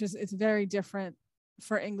Irish is very different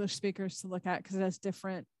for English speakers to look at, because it has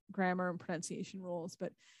different grammar and pronunciation rules.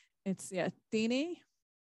 But it's, Daoine,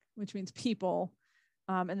 which means people,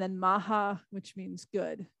 and then Maha, which means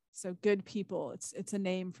good. So good people. It's a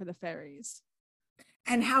name for the fairies.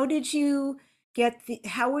 And how did you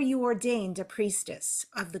how were you ordained a priestess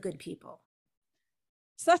of the good people?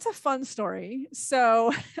 So that's a fun story.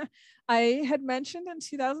 So I had mentioned in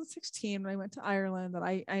 2016 when I went to Ireland that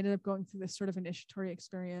I ended up going through this sort of initiatory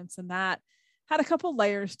experience, and that had a couple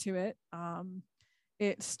layers to it.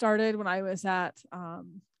 It started when I was at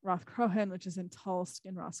Rathcrohan, which is in Tulsk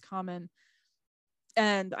in Roscommon,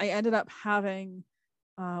 and I ended up having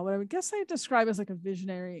what I would guess I'd describe as like a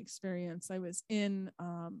visionary experience. I was in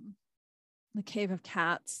the Cave of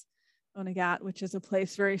Cats, Onagat, which is a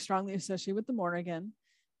place very strongly associated with the Morrigan,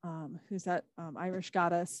 who's that Irish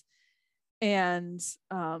goddess. And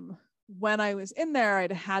when I was in there,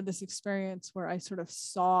 I'd had this experience where I sort of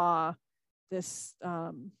saw this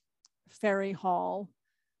fairy hall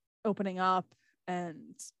opening up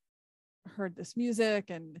and heard this music.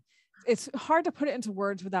 And it's hard to put it into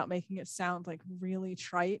words without making it sound like really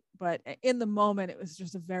trite, but in the moment, it was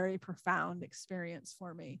just a very profound experience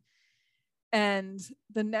for me. And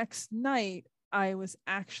the next night, I was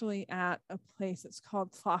actually at a place that's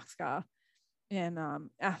called Clochga in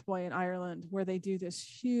Athboy in Ireland, where they do this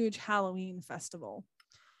huge Halloween festival.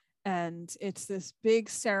 And it's this big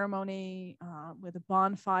ceremony with a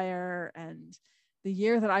bonfire. And the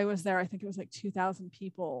year that I was there, I think it was like 2,000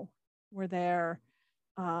 people were there,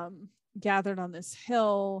 gathered on this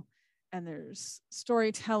hill. And there's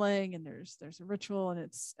storytelling, and there's a ritual, and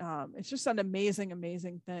it's just an amazing,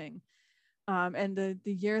 amazing thing. And the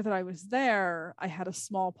year that I was there, I had a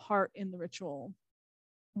small part in the ritual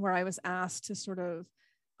where I was asked to sort of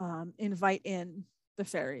invite in the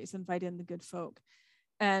fairies, invite in the good folk.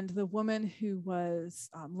 And the woman who was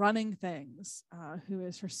running things, who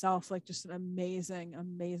is herself like just an amazing,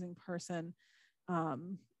 amazing person,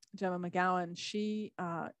 Gemma McGowan, she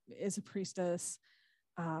is a priestess.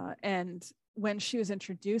 And when she was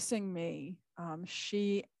introducing me,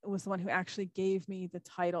 she was the one who actually gave me the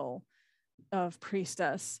title of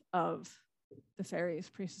priestess of the fairies,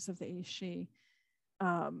 priestess of the Ishi.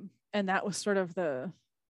 And that was sort of the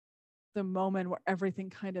moment where everything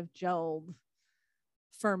kind of gelled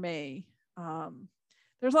for me.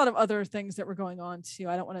 There's a lot of other things that were going on too.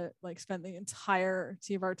 I don't want to like spend the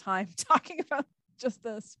entirety of our time talking about just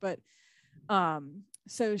this, but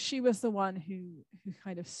so she was the one who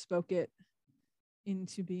kind of spoke it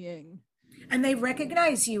into being. And they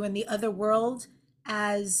recognize you in the other world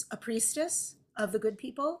as a priestess of the good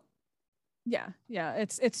people? Yeah.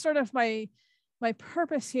 It's sort of my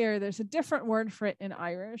purpose here. There's a different word for it in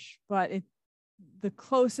Irish, but the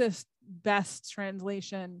closest, best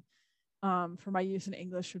translation for my use in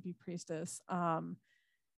English would be priestess.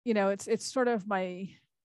 It's sort of my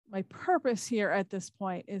purpose here at this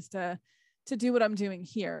point is to do what I'm doing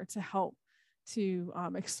here, to help to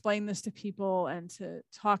explain this to people and to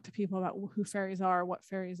talk to people about who fairies are, what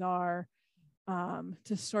fairies are,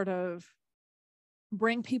 to sort of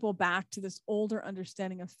bring people back to this older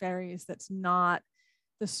understanding of fairies that's not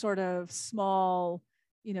the sort of small,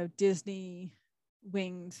 Disney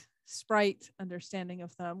winged sprite understanding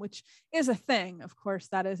of them, which is a thing, of course,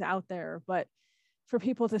 that is out there. But for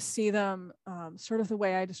people to see them sort of the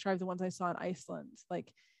way I described the ones I saw in Iceland,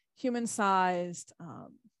 like human-sized,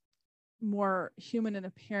 more human in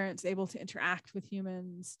appearance, able to interact with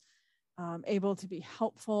humans, able to be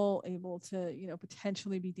helpful, able to,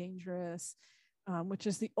 potentially be dangerous, which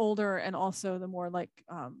is the older and also the more like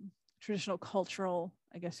traditional cultural,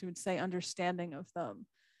 I guess you would say, understanding of them.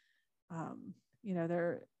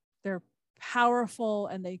 They're powerful,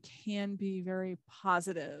 and they can be very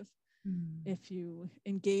positive if you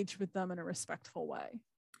engage with them in a respectful way.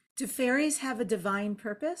 Do fairies have a divine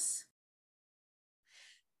purpose?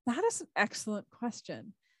 That is an excellent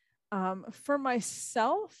question. For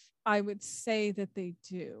myself, I would say that they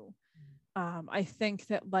do. I think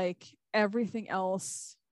that like everything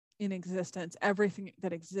else in existence, everything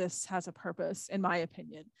that exists has a purpose, in my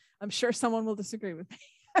opinion. I'm sure someone will disagree with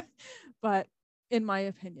me, but in my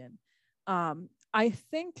opinion, I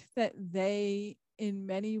think that they, in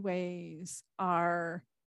many ways, are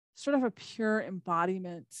sort of a pure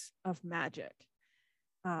embodiment of magic.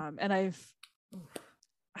 And I've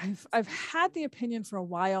had the opinion for a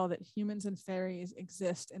while that humans and fairies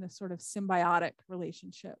exist in a sort of symbiotic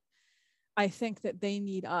relationship. I think that they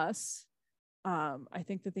need us. I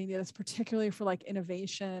think that they need us particularly for like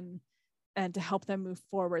innovation and to help them move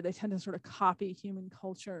forward. They tend to sort of copy human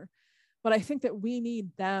culture, but I think that we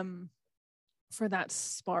need them for that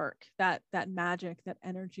spark, that magic, that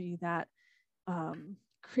energy, that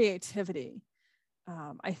creativity.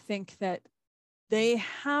 I think that they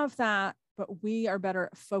have that, but we are better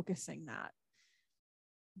at focusing that.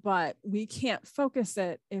 But we can't focus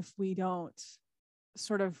it if we don't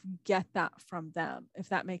sort of get that from them, if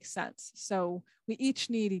that makes sense. So we each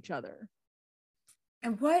need each other.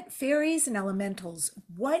 And what fairies and elementals,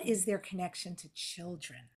 what is their connection to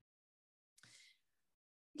children?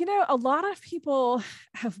 A lot of people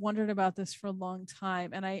have wondered about this for a long time,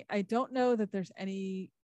 and I don't know that there's any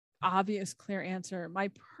obvious, clear answer. My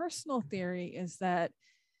personal theory is that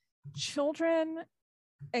children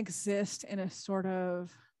exist in a sort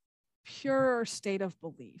of pure state of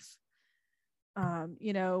belief.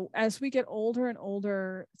 You know, as we get older and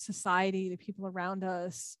older, society, the people around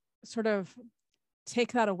us sort of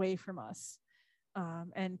take that away from us,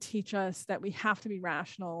 and teach us that we have to be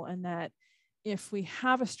rational, and that if we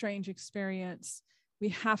have a strange experience, we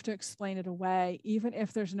have to explain it away, even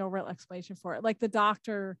if there's no real explanation for it. Like the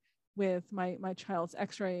doctor with my child's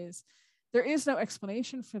x-rays, there is no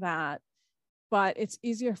explanation for that, but it's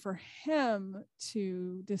easier for him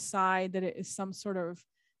to decide that it is some sort of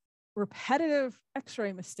repetitive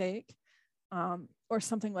x-ray mistake, or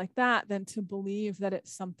something like that, than to believe that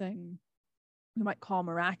it's something we might call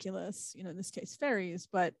miraculous, you know, in this case fairies.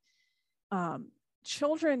 But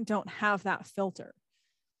children don't have that filter.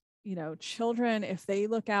 You know, children, if they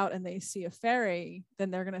look out and they see a fairy,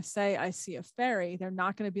 then they're going to say, I see a fairy. They're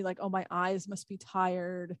not going to be like, oh, my eyes must be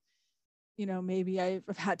tired, you know, maybe I've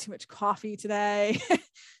had too much coffee today.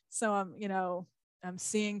 So I'm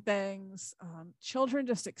seeing things. Children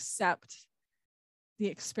just accept the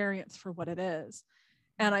experience for what it is.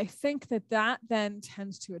 And I think that then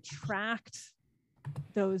tends to attract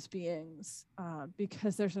those beings,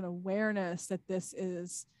 because there's an awareness that this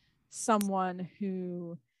is someone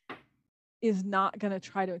who is not going to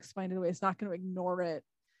try to explain it away, is not going to ignore it,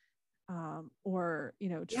 or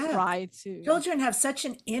Yeah. try to. Children have such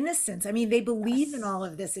an innocence. I mean, they believe in Yes. all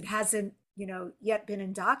of this. It hasn't, yet been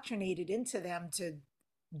indoctrinated into them to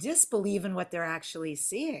disbelieve in what they're actually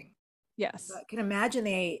seeing. So Yes. I can imagine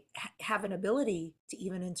they have an ability to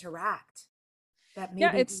even interact that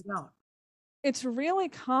Yeah, maybe we don't. it's really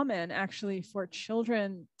common actually for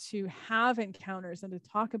children to have encounters and to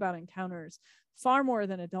talk about encounters far more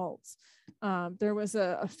than adults. There was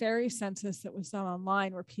a fairy census that was done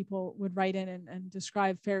online where people would write in and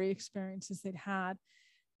describe fairy experiences they'd had.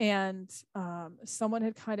 And someone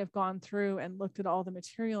had kind of gone through and looked at all the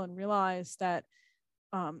material and realized that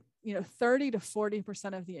 30 to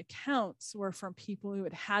 40% of the accounts were from people who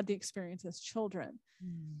had had the experience as children.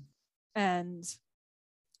 Mm. And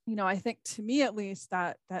I think, to me at least,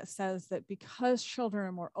 that says that because children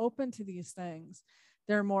are more open to these things,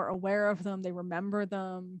 they're more aware of them, they remember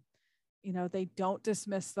them, they don't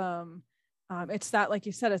dismiss them. It's that, like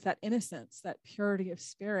you said, it's that innocence, that purity of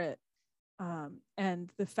spirit,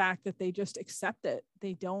 and the fact that they just accept it.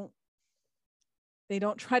 They don't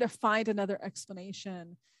try to find another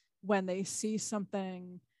explanation when they see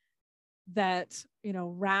something that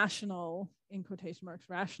rational, in quotation marks,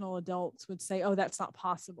 rational adults would say, oh, that's not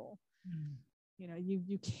possible. Mm.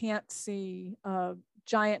 You can't see a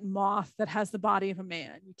giant moth that has the body of a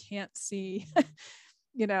man. You can't see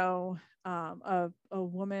a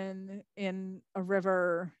woman in a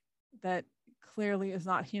river that clearly is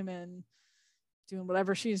not human doing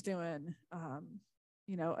whatever she's doing.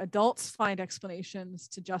 Adults find explanations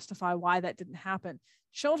to justify why that didn't happen.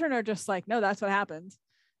 Children are just like, no, that's what happened,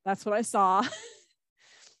 that's what I saw.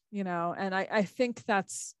 And I think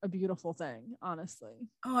that's a beautiful thing, honestly.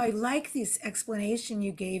 Oh, I like this explanation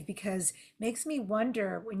you gave because it makes me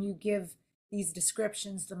wonder when you give these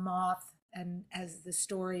descriptions, the moth and as the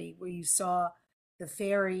story where you saw the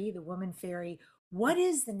fairy, the woman fairy, what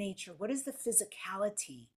is the nature? What is the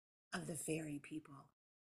physicality of the fairy people?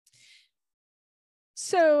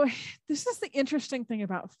 So this is the interesting thing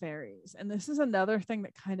about fairies, and this is another thing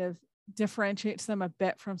that kind of differentiates them a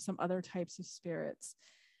bit from some other types of spirits.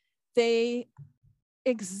 They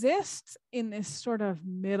exist in this sort of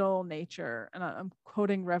middle nature, and I'm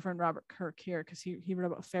quoting Reverend Robert Kirk here because he wrote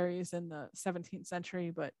about fairies in the 17th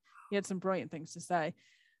century, but he had some brilliant things to say.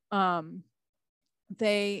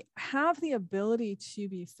 They have the ability to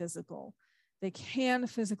be physical. They can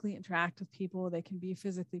physically interact with people, they can be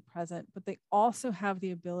physically present, but they also have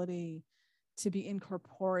the ability to be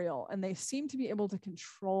incorporeal, and they seem to be able to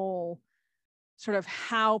control sort of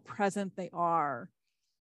how present they are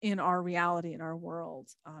in our reality, in our world.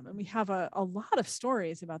 And we have a lot of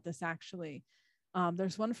stories about this, actually.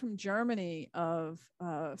 There's one from Germany of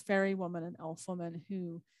a fairy woman, an elf woman,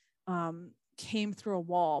 who came through a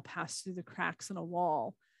wall, passed through the cracks in a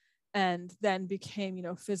wall, and then became,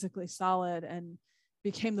 physically solid, and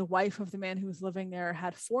became the wife of the man who was living there,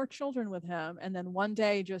 had 4 children with him, and then one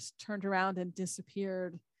day just turned around and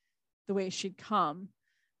disappeared the way she'd come.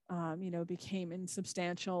 Became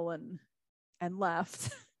insubstantial and left.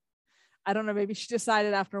 I don't know, maybe she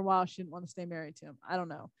decided after a while she didn't want to stay married to him. I don't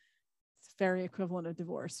know. It's very equivalent of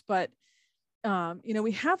divorce. But,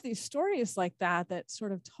 we have these stories like that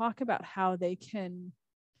sort of talk about how they can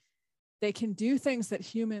do things that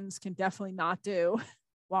humans can definitely not do,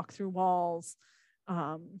 walk through walls,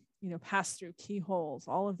 pass through keyholes,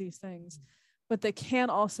 all of these things, but they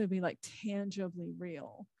can also be like tangibly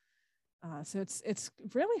real. So it's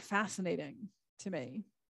really fascinating to me.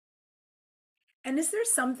 And is there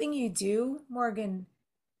something you do, Morgan,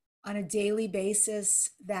 on a daily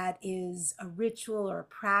basis that is a ritual or a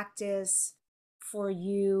practice for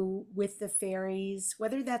you with the fairies,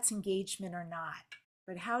 whether that's engagement or not?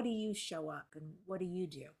 But how do you show up and what do you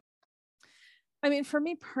do? I mean, for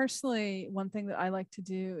me personally, one thing that I like to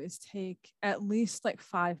do is take at least like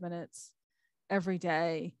 5 minutes every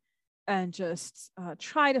day and just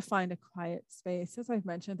try to find a quiet space. As I've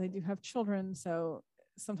mentioned, I do have children, so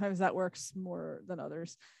sometimes that works more than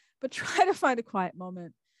others, but try to find a quiet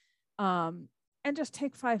moment, um, and just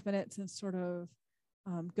take 5 minutes and sort of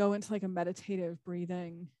go into like a meditative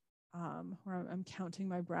breathing, where I'm counting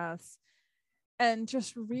my breaths and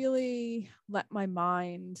just really let my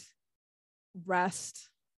mind rest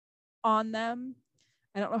on them.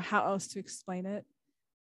 I don't know how else to explain it.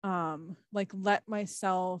 Like let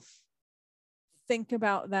myself think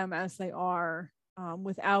about them as they are,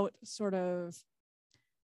 without sort of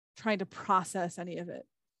trying to process any of it.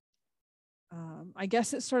 I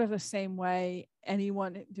guess it's sort of the same way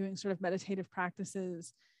anyone doing sort of meditative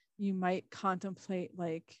practices, you might contemplate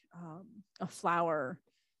like a flower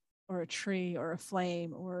or a tree or a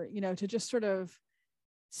flame, or, to just sort of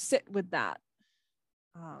sit with that.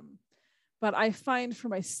 Um, but I find for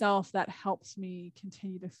myself that helps me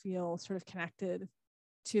continue to feel sort of connected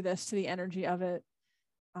to this, to the energy of it,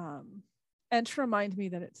 um, and to remind me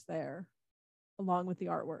that it's there along with the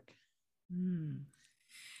artwork. Mm.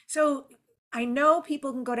 So I know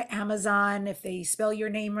people can go to Amazon if they spell your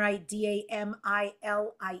name right, Damilier.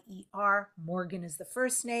 Morgan is the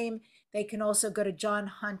first name. They can also go to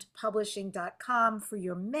johnhuntpublishing.com for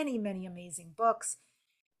your many, many amazing books.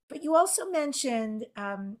 But you also mentioned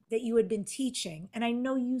that you had been teaching, and I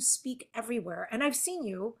know you speak everywhere. And I've seen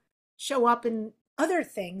you show up in other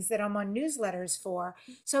things that I'm on newsletters for.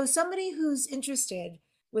 So, somebody who's interested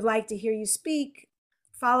would like to hear you speak,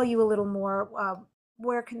 follow you a little more.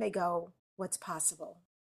 Where can they go? What's possible?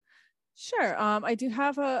 Sure. I do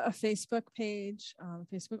have a Facebook page,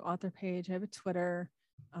 Facebook author page. I have a Twitter,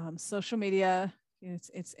 social media.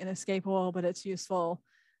 It's inescapable, but it's useful.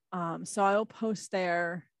 So I'll post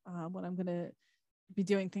there when I'm going to be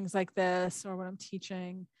doing things like this or when I'm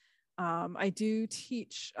teaching. I do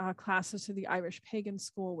teach classes to the Irish Pagan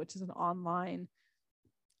School, which is an online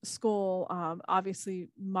school. Obviously,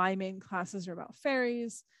 my main classes are about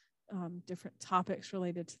fairies, different topics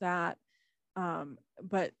related to that.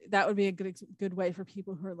 But that would be a good way for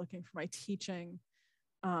people who are looking for my teaching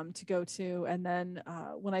to go to. And then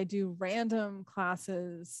when I do random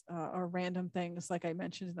classes or random things, like I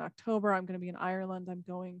mentioned in October, I'm going to be in Ireland. I'm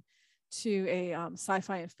going to a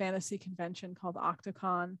sci-fi and fantasy convention called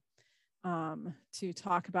Octocon, to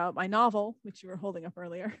talk about my novel, which you were holding up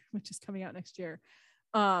earlier, which is coming out next year.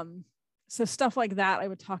 So stuff like that I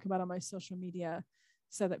would talk about on my social media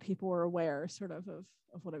so that people were aware sort of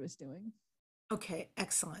what I was doing. Okay,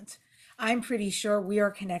 excellent. I'm pretty sure we are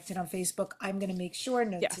connected on Facebook. I'm going to make sure,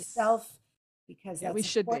 note to Yes. self, because Yeah, we that's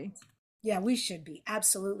should be. important. Yeah, we should be.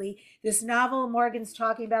 Absolutely. This novel Morgan's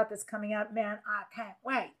talking about that's coming out, man, I can't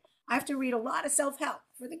wait. I have to read a lot of self help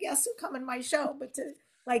for the guests who come in my show, but to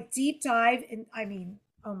like deep dive, and I mean,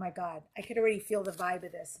 oh my God, I could already feel the vibe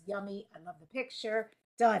of this. Yummy. I love the picture.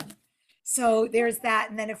 Done. So there's that.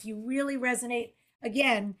 And then if you really resonate,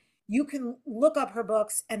 again, you can look up her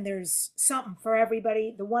books and there's something for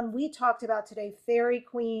everybody. The one we talked about today, Fairy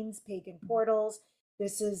Queens, Pagan Portals.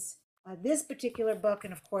 This is this particular book.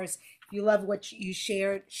 And of course, if you love what you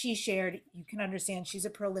shared, she shared, you can understand she's a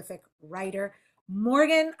prolific writer.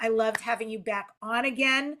 Morgan, I loved having you back on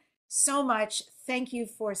again so much. Thank you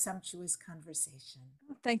for a sumptuous conversation.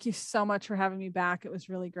 Thank you so much for having me back. It was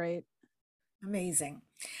really great. Amazing.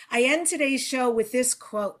 I end today's show with this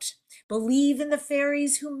quote: Believe in the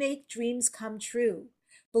fairies who make dreams come true.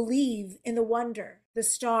 Believe in the wonder, the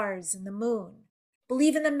stars, and the moon.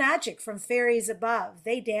 Believe in the magic from fairies above.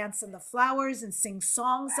 They dance on the flowers and sing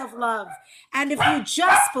songs of love. And if you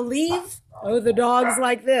just believe, oh, the dog's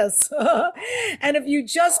like this. And if you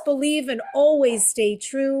just believe and always stay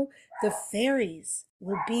true, the fairies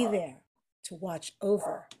will be there to watch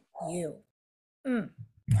over you. Mm.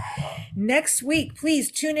 Next week, please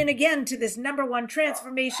tune in again to this number one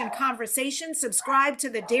transformation conversation. Subscribe to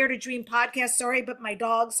the Dare to Dream podcast. Sorry, but my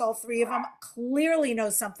dogs, all three of them, clearly know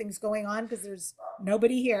something's going on because there's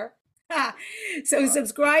nobody here. So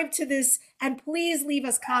subscribe to this and please leave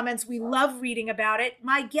us comments. We love reading about it.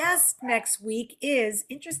 My guest next week is,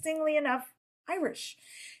 interestingly enough, Irish.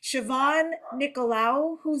 Siobhan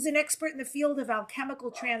Nicolaou, who's an expert in the field of alchemical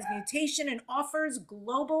transmutation and offers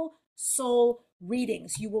global soul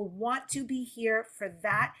readings. You will want to be here for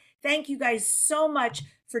that. Thank you guys so much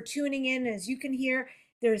for tuning in. As you can hear,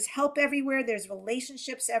 There's help everywhere. There's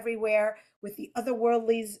relationships everywhere with the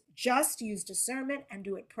otherworldlies. Just use discernment and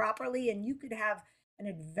do it properly, and you could have an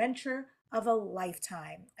adventure of a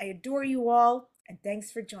lifetime. I adore you all, and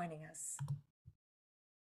thanks for joining us.